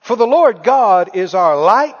 For the Lord God is our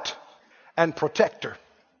light and protector.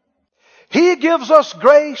 He gives us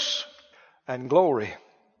grace and glory.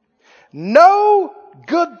 No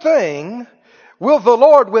good thing will the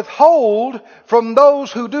Lord withhold from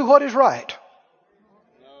those who do what is right.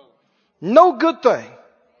 No good thing.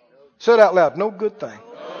 Say it out loud. No good thing.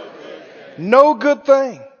 No good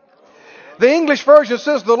thing. The English version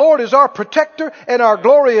says, the Lord is our protector and our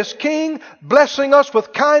glorious King, blessing us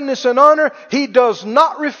with kindness and honor. He does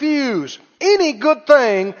not refuse any good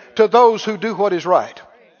thing to those who do what is right.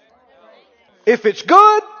 If it's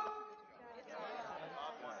good,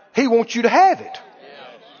 He wants you to have it.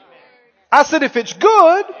 I said, if it's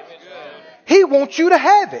good, He wants you to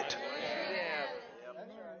have it.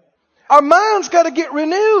 Our mind's got to get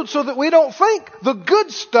renewed so that we don't think the good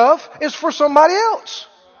stuff is for somebody else.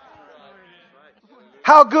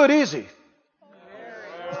 How good is He?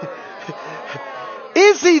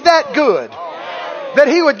 Is He that good that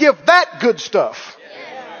He would give that good stuff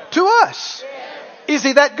to us? Is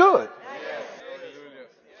He that good?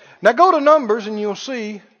 Now go to Numbers and you'll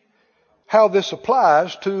see how this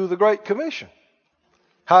applies to the Great Commission.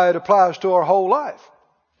 How it applies to our whole life.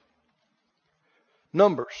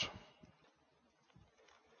 Numbers.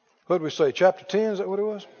 What did we say? Chapter 10, is that what it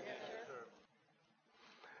was?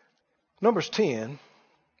 Numbers 10.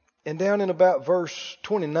 And down in about verse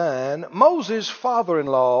 29, Moses'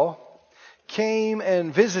 father-in-law came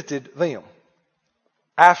and visited them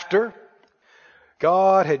after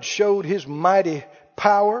God had showed His mighty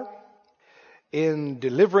power in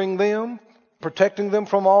delivering them, protecting them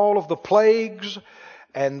from all of the plagues,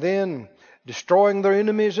 and then destroying their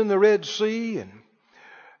enemies in the Red Sea. And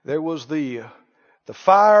there was the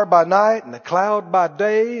fire by night and the cloud by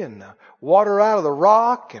day and the water out of the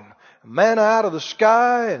rock and manna out of the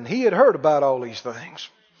sky, and he had heard about all these things.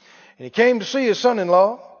 And he came to see his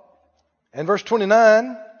son-in-law. And verse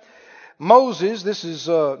 29, Moses, this is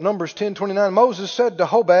Numbers 10:29, Moses said to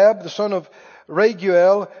Hobab, the son of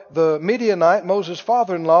Raguel, the Midianite, Moses'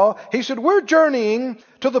 father-in-law, he said, we're journeying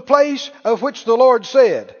to the place of which the Lord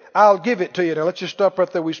said, I'll give it to you. Now let's just stop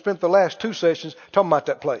right there. We spent the last 2 sessions talking about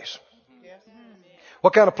that place.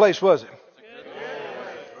 What kind of place was it?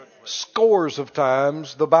 Scores of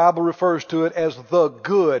times the Bible refers to it as the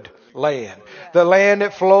good land. The land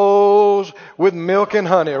that flows with milk and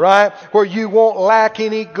honey, right? Where you won't lack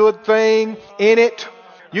any good thing in it.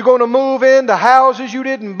 You're going to move into houses you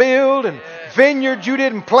didn't build and vineyards you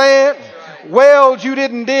didn't plant, wells you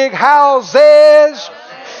didn't dig, houses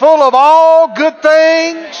full of all good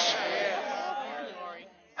things.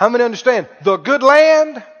 How many understand? The good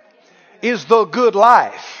land is the good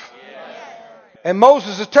life. And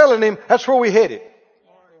Moses is telling him, that's where we're headed.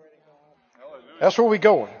 That's where we're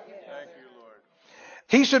going.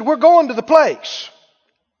 He said, we're going to the place,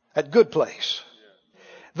 that good place.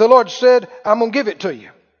 The Lord said, I'm going to give it to you.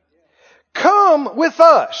 Come with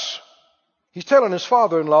us. He's telling his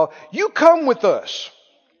father-in-law, you come with us,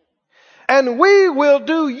 and we will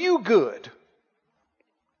do you good.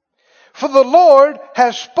 For the Lord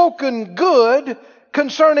has spoken good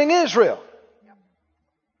concerning Israel.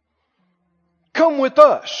 Come with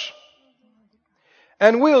us,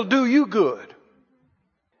 and we'll do you good.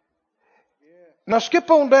 Now skip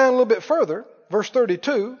on down a little bit further, verse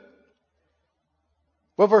 32.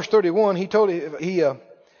 Well, verse 31, he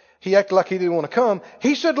acted like he didn't want to come.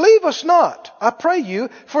 He said, leave us not, I pray you,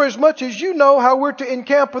 for as much as you know how we're to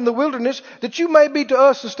encamp in the wilderness, that you may be to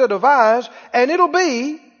us instead of eyes. And it'll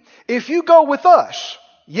be, if you go with us,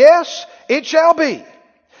 yes, it shall be,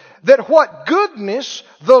 that what goodness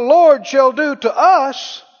the Lord shall do to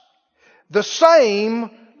us, the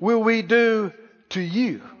same will we do to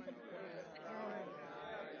you.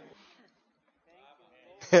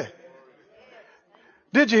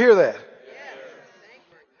 Did you hear that?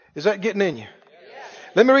 Is that getting in you?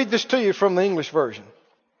 Let me read this to you from the English version.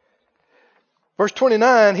 Verse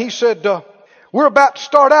 29, he said, we're about to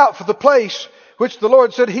start out for the place which the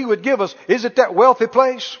Lord said He would give us. Is it that wealthy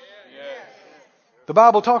place the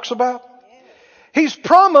Bible talks about? He's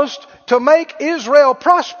promised to make Israel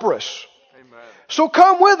prosperous. So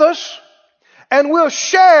come with us and we'll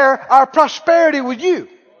share our prosperity with you.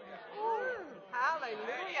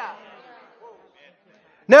 Hallelujah.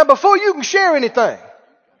 Now before you can share anything,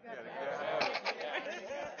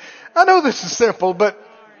 I know this is simple, but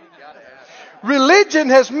religion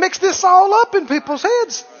has mixed this all up in people's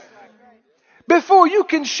heads. Before you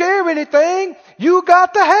can share anything, you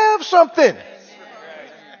got to have something.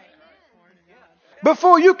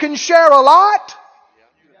 Before you can share a lot,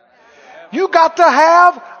 you got to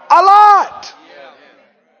have a lot.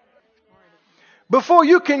 Before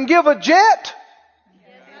you can give a jet,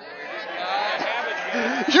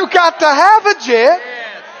 you got to have a jet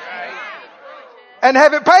and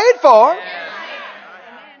have it paid for.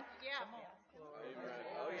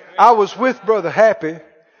 I was with Brother Happy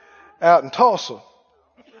out in Tulsa,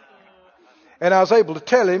 and I was able to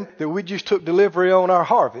tell him that we just took delivery on our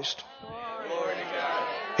harvest.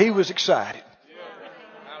 He was excited.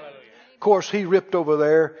 Of course, he ripped over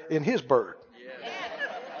there in his bird.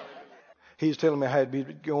 He was telling me I had to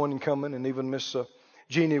be going and coming, and even Miss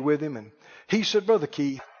Jeannie with him. And he said, Brother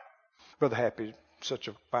Keith, Brother Happy, such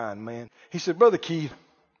a fine man. He said, Brother Keith,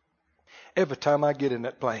 every time I get in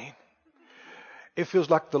that plane, it feels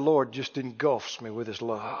like the Lord just engulfs me with His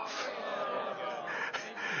love.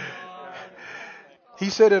 He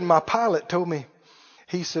said, and my pilot told me,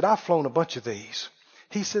 he said, I've flown a bunch of these.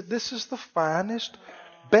 He said, this is the finest,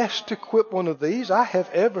 best equipped one of these I have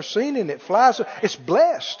ever seen, and it flies. It's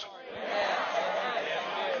blessed.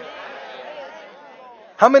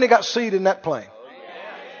 How many got seed in that plane?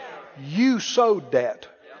 You sowed that.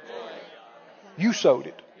 You sowed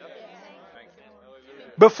it.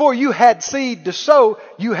 Before you had seed to sow,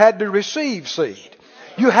 you had to receive seed.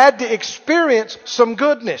 You had to experience some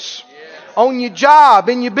goodness. On your job,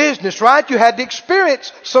 in your business, right? You had to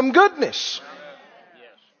experience some goodness.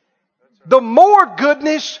 The more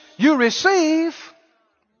goodness you receive,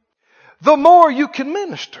 the more you can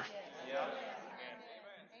minister.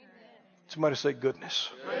 Somebody say goodness.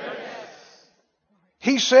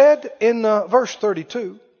 He said in verse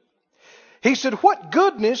 32, he said, what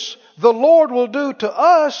goodness the Lord will do to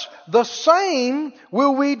us, the same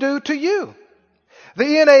will we do to you. The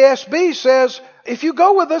NASB says, if you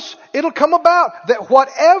go with us, it'll come about that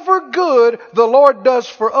whatever good the Lord does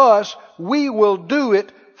for us, we will do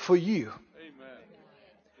it for you.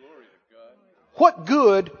 What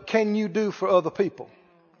good can you do for other people?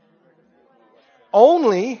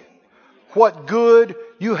 Only what good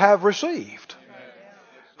you have received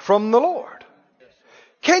from the Lord.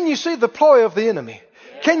 Can you see the ploy of the enemy?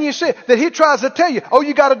 Can you see that he tries to tell you, oh,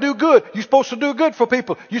 you got to do good. You're supposed to do good for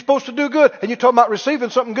people. You're supposed to do good. And you're talking about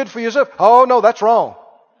receiving something good for yourself. Oh, no, that's wrong.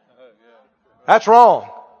 That's wrong.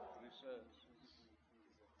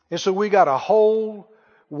 And so we got a whole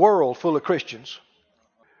world full of Christians.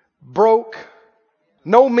 Broke.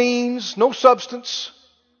 No means, no substance.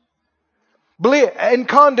 In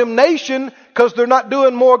condemnation because they're not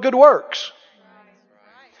doing more good works.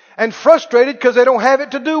 And frustrated because they don't have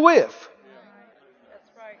it to do with.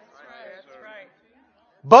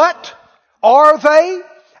 But are they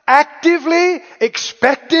actively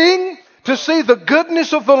expecting to see the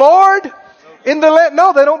goodness of the Lord in the land?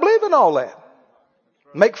 No, they don't believe in all that.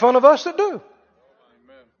 Make fun of us that do.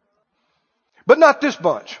 But not this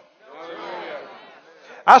bunch.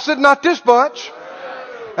 I said not this bunch.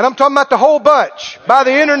 And I'm talking about the whole bunch. By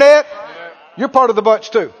the internet, you're part of the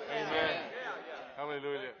bunch too.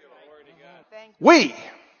 We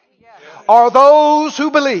are those who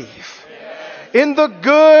believe in the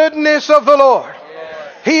goodness of the Lord.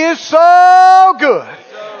 He is so good.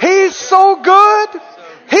 He's so good.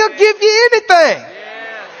 He'll give you anything.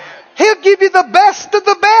 He'll give you the best of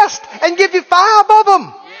the best and give you 5 of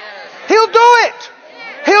them. He'll do it.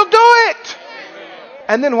 He'll do it.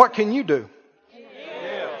 And then what can you do?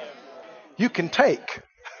 You can take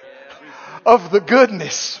of the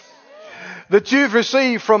goodness that you've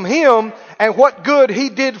received from Him and what good He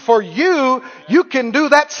did for you. You can do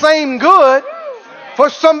that same good for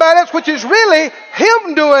somebody else, which is really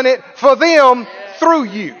Him doing it for them through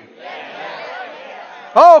you.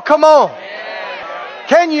 Oh, come on.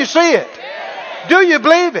 Can you see it? Do you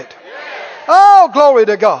believe it? Oh, glory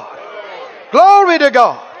to God. Glory to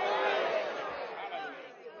God.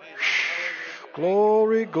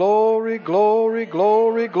 Glory, glory, glory,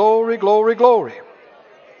 glory, glory, glory, glory.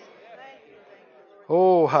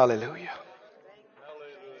 Oh, hallelujah.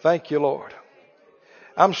 Thank you, Lord.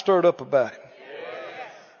 I'm stirred up about it.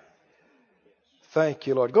 Thank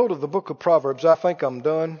you, Lord. Go to the book of Proverbs. I think I'm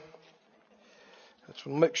done. Let's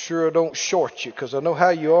make sure I don't short you, because I know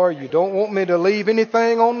how you are. You don't want me to leave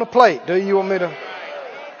anything on the plate, do you? Want me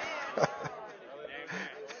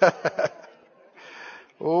to?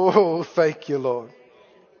 Oh, thank you, Lord.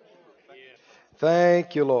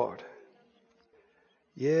 Thank you, Lord.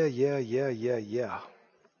 Yeah.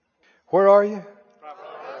 Where are you?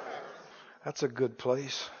 That's a good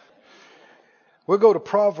place. We'll go to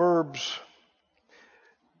Proverbs,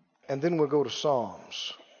 and then we'll go to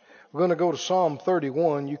Psalms. We're going to go to Psalm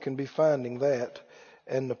 31. You can be finding that.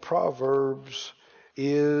 And the Proverbs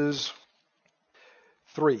is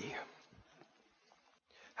 3.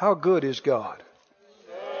 How good is God?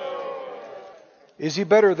 Is He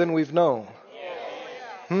better than we've known?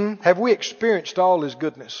 Have we experienced all His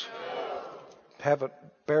goodness? Haven't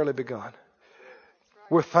barely begun.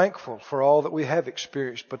 We're thankful for all that we have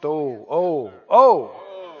experienced. But oh.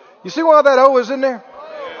 You see why that O is in there?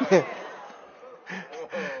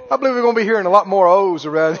 I believe we're going to be hearing a lot more O's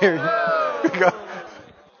around here.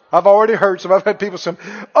 I've already heard some. I've had people say,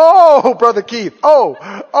 "Oh, Brother Keith.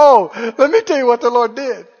 Oh, let me tell you what the Lord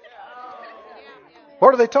did."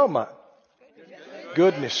 What are they talking about?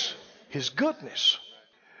 Goodness. His goodness.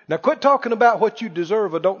 Now quit talking about what you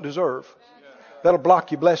deserve or don't deserve. That'll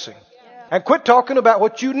block your blessing. And quit talking about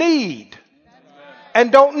what you need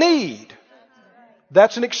and don't need.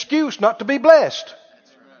 That's an excuse not to be blessed.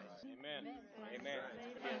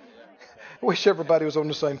 I wish everybody was on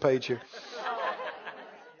the same page here.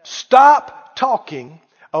 Stop talking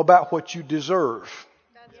about what you deserve.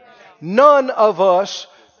 None of us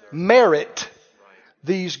merit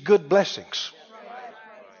these good blessings.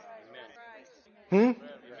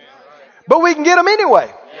 But we can get them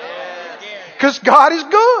anyway. Because God is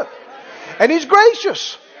good. And He's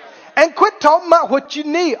gracious. And quit talking about what you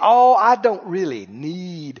need. Oh, I don't really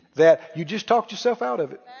need that. You just talked yourself out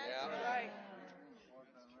of it.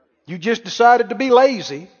 You just decided to be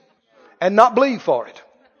lazy and not believe for it.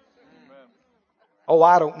 Oh,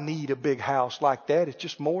 I don't need a big house like that. It's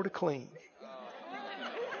just more to clean.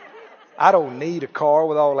 I don't need a car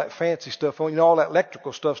with all that fancy stuff on. You know, all that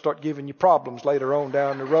electrical stuff start giving you problems later on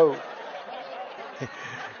down the road.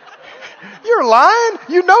 You're lying.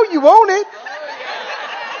 You know you want it.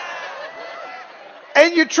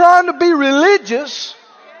 And you're trying to be religious.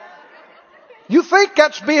 You think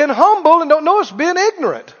that's being humble and don't know it's being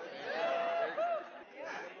ignorant.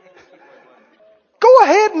 Go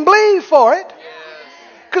ahead and believe for it.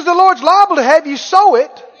 Because the Lord's liable to have you sow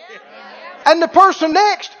it. And the person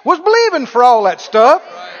next was believing for all that stuff.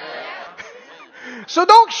 So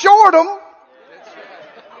don't short them.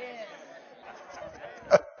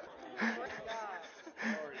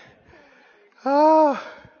 Oh,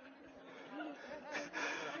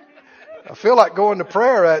 I feel like going to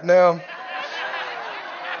prayer right now.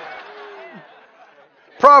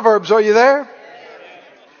 Proverbs, are you there?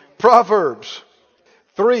 Proverbs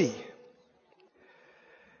 3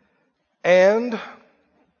 and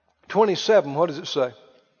 27. What does it say?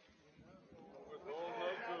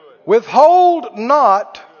 Withhold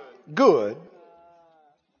not good.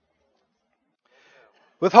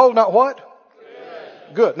 Withhold not what?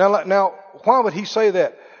 Good. Now, why would he say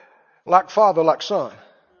that? Like father, like son.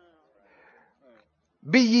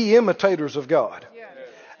 Be ye imitators of God.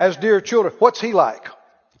 As dear children. What's He like?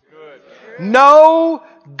 No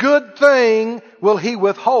good thing will He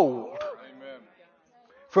withhold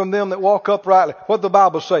from them that walk uprightly. What did the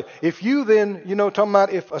Bible say? If you then, talking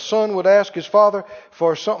about if a son would ask his father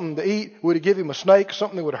for something to eat, would he give him a snake,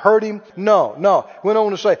 something that would hurt him? No. Went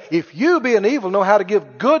on to say, if you being evil know how to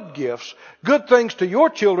give good gifts, good things to your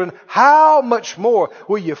children, how much more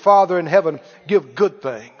will your Father in heaven give good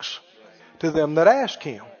things to them that ask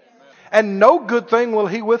Him? And no good thing will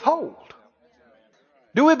He withhold.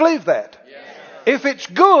 Do we believe that? If it's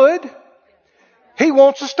good, He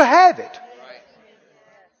wants us to have it.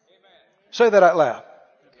 Say that out loud.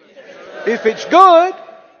 If it's good,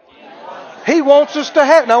 He wants us to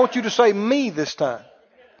have it. Now I want you to say me this time.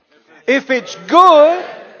 If it's good,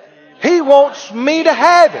 He wants me to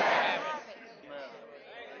have it.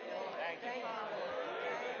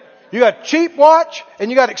 You got cheap watch and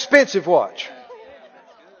you got expensive watch.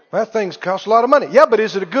 That thing's cost a lot of money. Yeah, but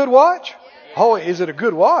is it a good watch? Oh, is it a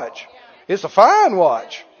good watch? It's a fine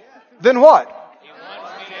watch. Then what?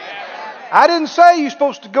 I didn't say you're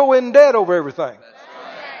supposed to go in debt over everything.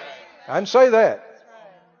 I didn't say that.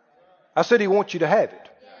 I said He wants you to have it.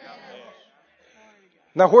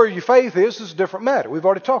 Now where your faith is a different matter. We've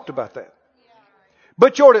already talked about that.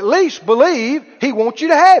 But you ought to at least believe He wants you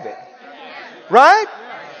to have it. Right?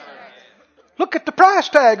 Look at the price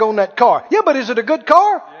tag on that car. Yeah, but is it a good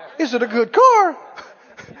car? Is it a good car?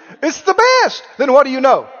 It's the best. Then what do you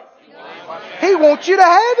know? He wants you to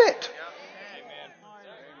have it.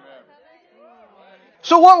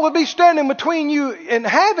 So what would be standing between you and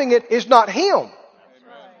having it is not Him.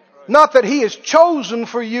 Not that He has chosen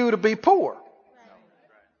for you to be poor.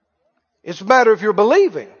 It's a matter of your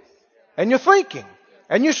believing and you're thinking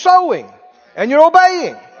and you're sowing and you're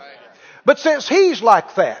obeying. But since He's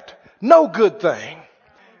like that, no good thing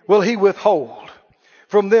will He withhold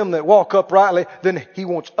from them that walk uprightly. Then He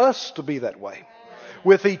wants us to be that way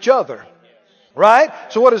with each other. Right?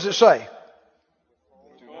 So what does it say?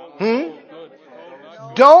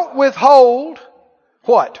 Don't withhold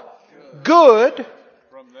what? Good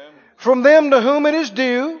from them to whom it is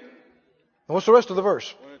due. And what's the rest of the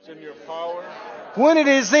verse? When it's in your power. When it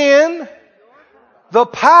is in the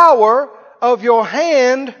power of your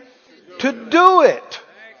hand to do it.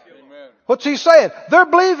 Amen. What's He saying? They're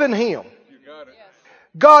believing Him. You got it.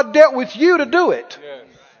 God dealt with you to do it. Yes.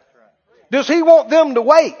 Does He want them to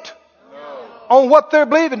wait on what they're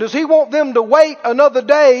believing? Does He want them to wait another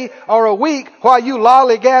day or a week while you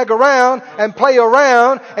lollygag around and play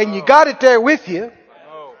around and you got it there with you?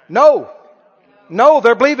 No. No,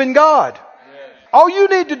 they're believing God. All you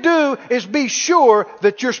need to do is be sure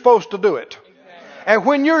that you're supposed to do it. And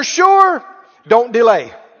when you're sure, don't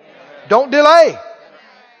delay. Don't delay.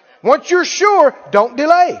 Once you're sure, don't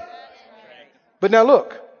delay. But now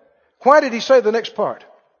look, why did He say the next part?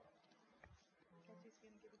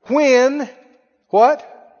 When, what?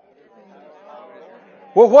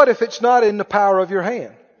 Well, what if it's not in the power of your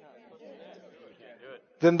hand?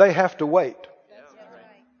 Then they have to wait.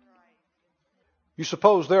 You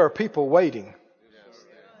suppose there are people waiting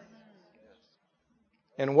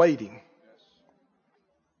and waiting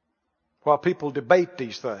while people debate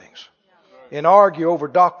these things and argue over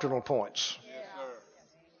doctrinal points.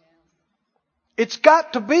 It's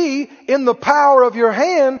got to be in the power of your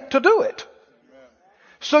hand to do it.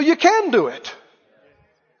 So you can do it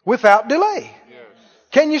without delay.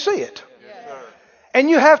 Can you see it?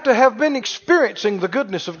 And you have to have been experiencing the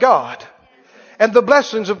goodness of God and the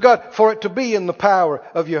blessings of God for it to be in the power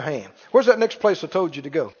of your hand. Where's that next place I told you to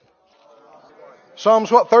go?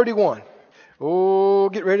 Psalms what? 31. Oh,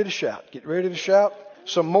 get ready to shout. Get ready to shout.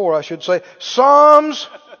 Some more, I should say. Psalms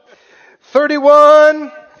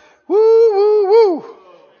 31. Woo, woo, woo.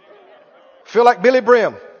 Feel like Billy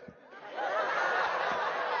Brim.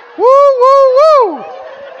 Woo, woo, woo.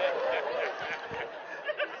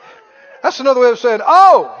 That's another way of saying,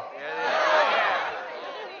 oh.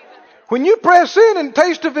 When you press in and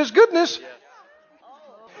taste of His goodness,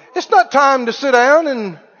 it's not time to sit down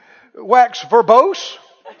and wax verbose.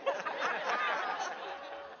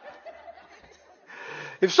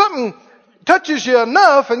 If something touches you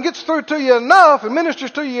enough and gets through to you enough and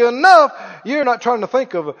ministers to you enough, you're not trying to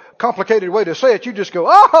think of a complicated way to say it. You just go,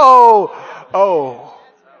 oh, oh,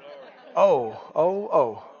 oh, oh,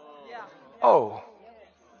 oh, oh.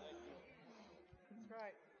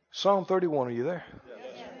 Psalm 31, are you there?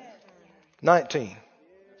 19.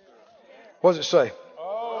 What does it say?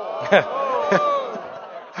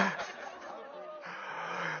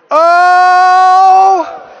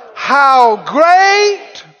 Oh, how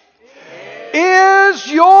great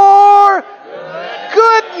is your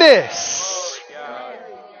goodness.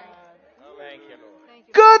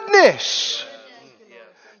 Goodness.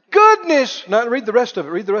 Goodness. Now read the rest of it.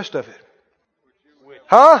 Read the rest of it.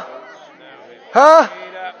 Huh? Huh?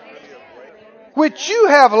 Which you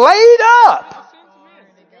have laid up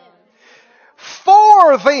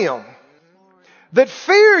for them that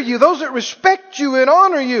fear you, those that respect you and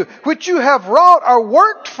honor you, which you have wrought or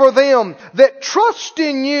worked for them that trust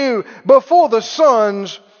in you before the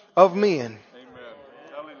sons of men.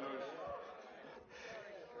 Amen.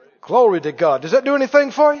 Glory to God. Does that do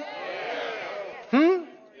anything for you?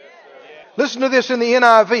 Listen to this in the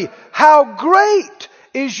NIV. How great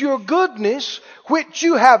is your goodness which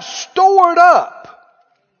you have stored up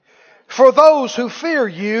for those who fear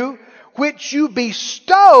you, which you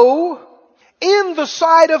bestow in the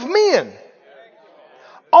sight of men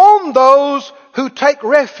on those who take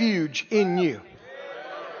refuge in you.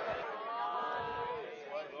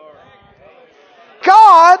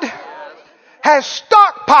 God has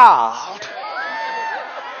stockpiled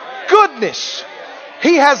goodness.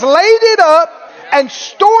 He has laid it up and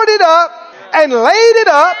stored it up and laid it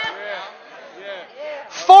up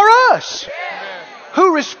for us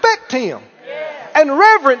who respect Him and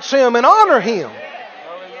reverence Him and honor Him.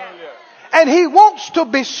 And He wants to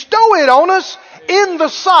bestow it on us in the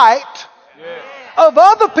sight of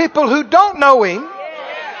other people who don't know Him.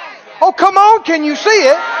 Oh, come on, can you see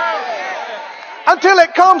it? Until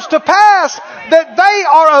it comes to pass that they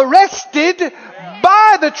are arrested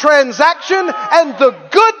by the transaction and the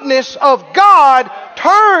goodness of God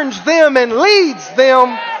turns them and leads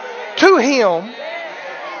them to Him.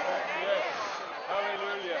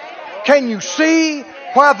 Can you see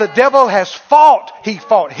why the devil has fought? He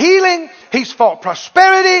fought healing. He's fought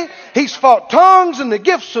prosperity. He's fought tongues and the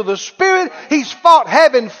gifts of the Spirit. He's fought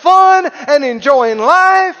having fun and enjoying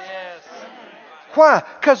life. Why?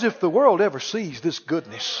 Because if the world ever sees this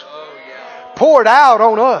goodness poured out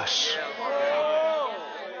on us,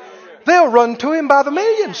 they'll run to Him by the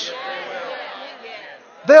millions.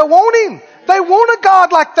 They'll want Him. They want a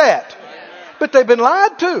God like that. But they've been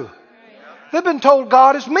lied to. They've been told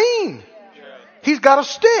God is mean. He's got a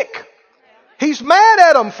stick. He's mad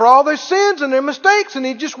at them for all their sins and their mistakes, and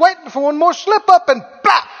He's just waiting for one more slip up and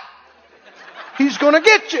blah! He's going to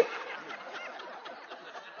get you.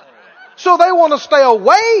 So they want to stay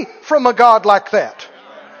away from a God like that.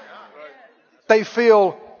 They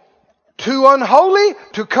feel too unholy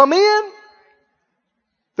to come in.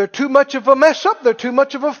 They're too much of a mess up. They're too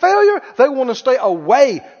much of a failure. They want to stay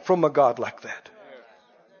away from a God like that.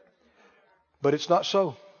 But it's not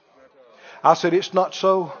so. I said it's not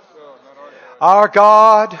so. Our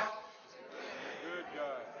God,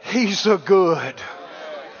 He's a good.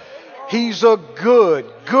 He's a good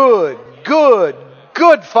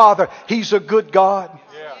Father. He's a good God.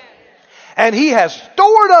 And He has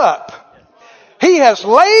stored up. He has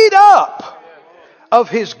laid up of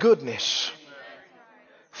His goodness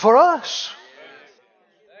for us.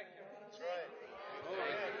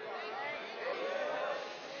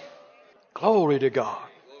 Glory to God.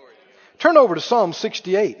 Turn over to Psalm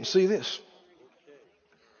 68 and see this.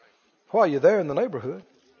 While you're there in the neighborhood.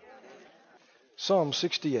 Psalm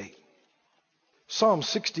 68. Psalm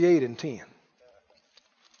 68 and 10.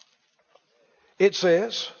 It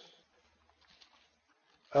says,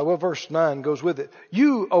 verse 9 goes with it.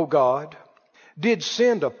 You, O God, did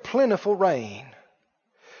send a plentiful rain,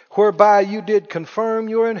 whereby you did confirm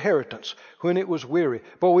your inheritance when it was weary.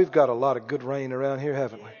 Boy, we've got a lot of good rain around here,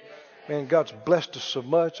 haven't we? Man, God's blessed us so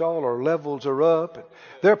much. All our levels are up. And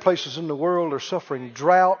there are places in the world that are suffering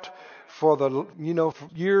drought for for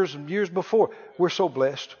years and years before. We're so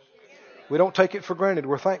blessed. We don't take it for granted.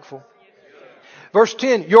 We're thankful. Verse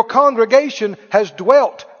 10, your congregation has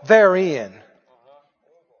dwelt therein.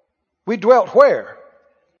 We dwelt where?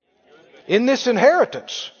 In this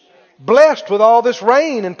inheritance. Blessed with all this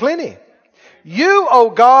rain and plenty. You, O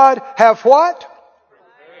God, have what?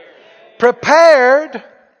 Prepared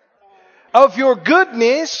of your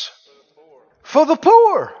goodness for the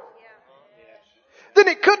poor. Then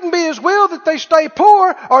it couldn't be His will that they stay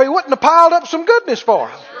poor, or He wouldn't have piled up some goodness for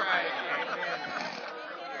them.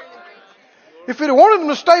 If He'd have wanted them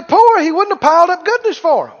to stay poor, He wouldn't have piled up goodness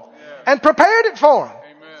for them and prepared it for them.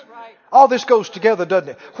 All this goes together, doesn't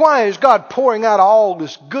it? Why is God pouring out all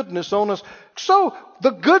this goodness on us? So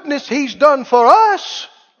the goodness He's done for us,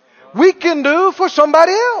 we can do for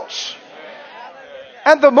somebody else.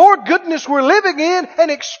 And the more goodness we're living in and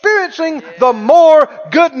experiencing, the more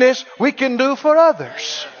goodness we can do for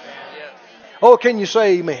others. Oh, can you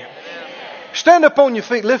say amen? Stand up on your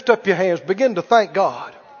feet, lift up your hands, begin to thank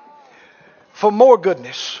God for more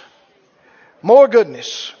goodness. More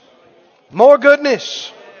goodness. More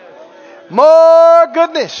goodness. More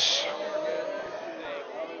goodness.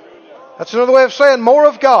 That's another way of saying more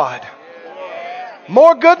of God.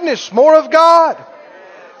 More goodness. More of God.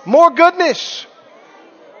 More goodness.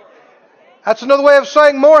 That's another way of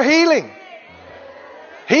saying more healing.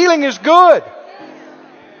 Healing is good.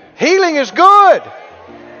 Healing is good.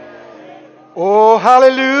 Oh,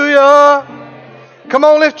 hallelujah. Come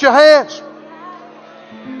on, lift your hands.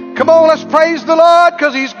 Come on, let's praise the Lord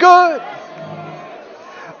because He's good.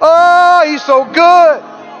 Oh, He's so good.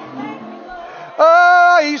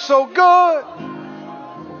 Oh, He's so good.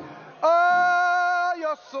 Oh,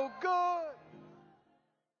 you're so good.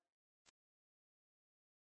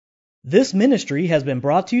 This ministry has been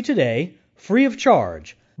brought to you today free of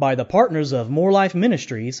charge by the partners of More Life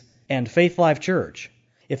Ministries and Faith Life Church.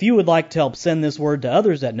 If you would like to help send this word to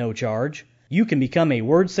others at no charge, you can become a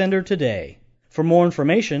word sender today. For more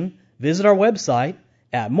information, visit our website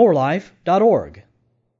at morelife.org.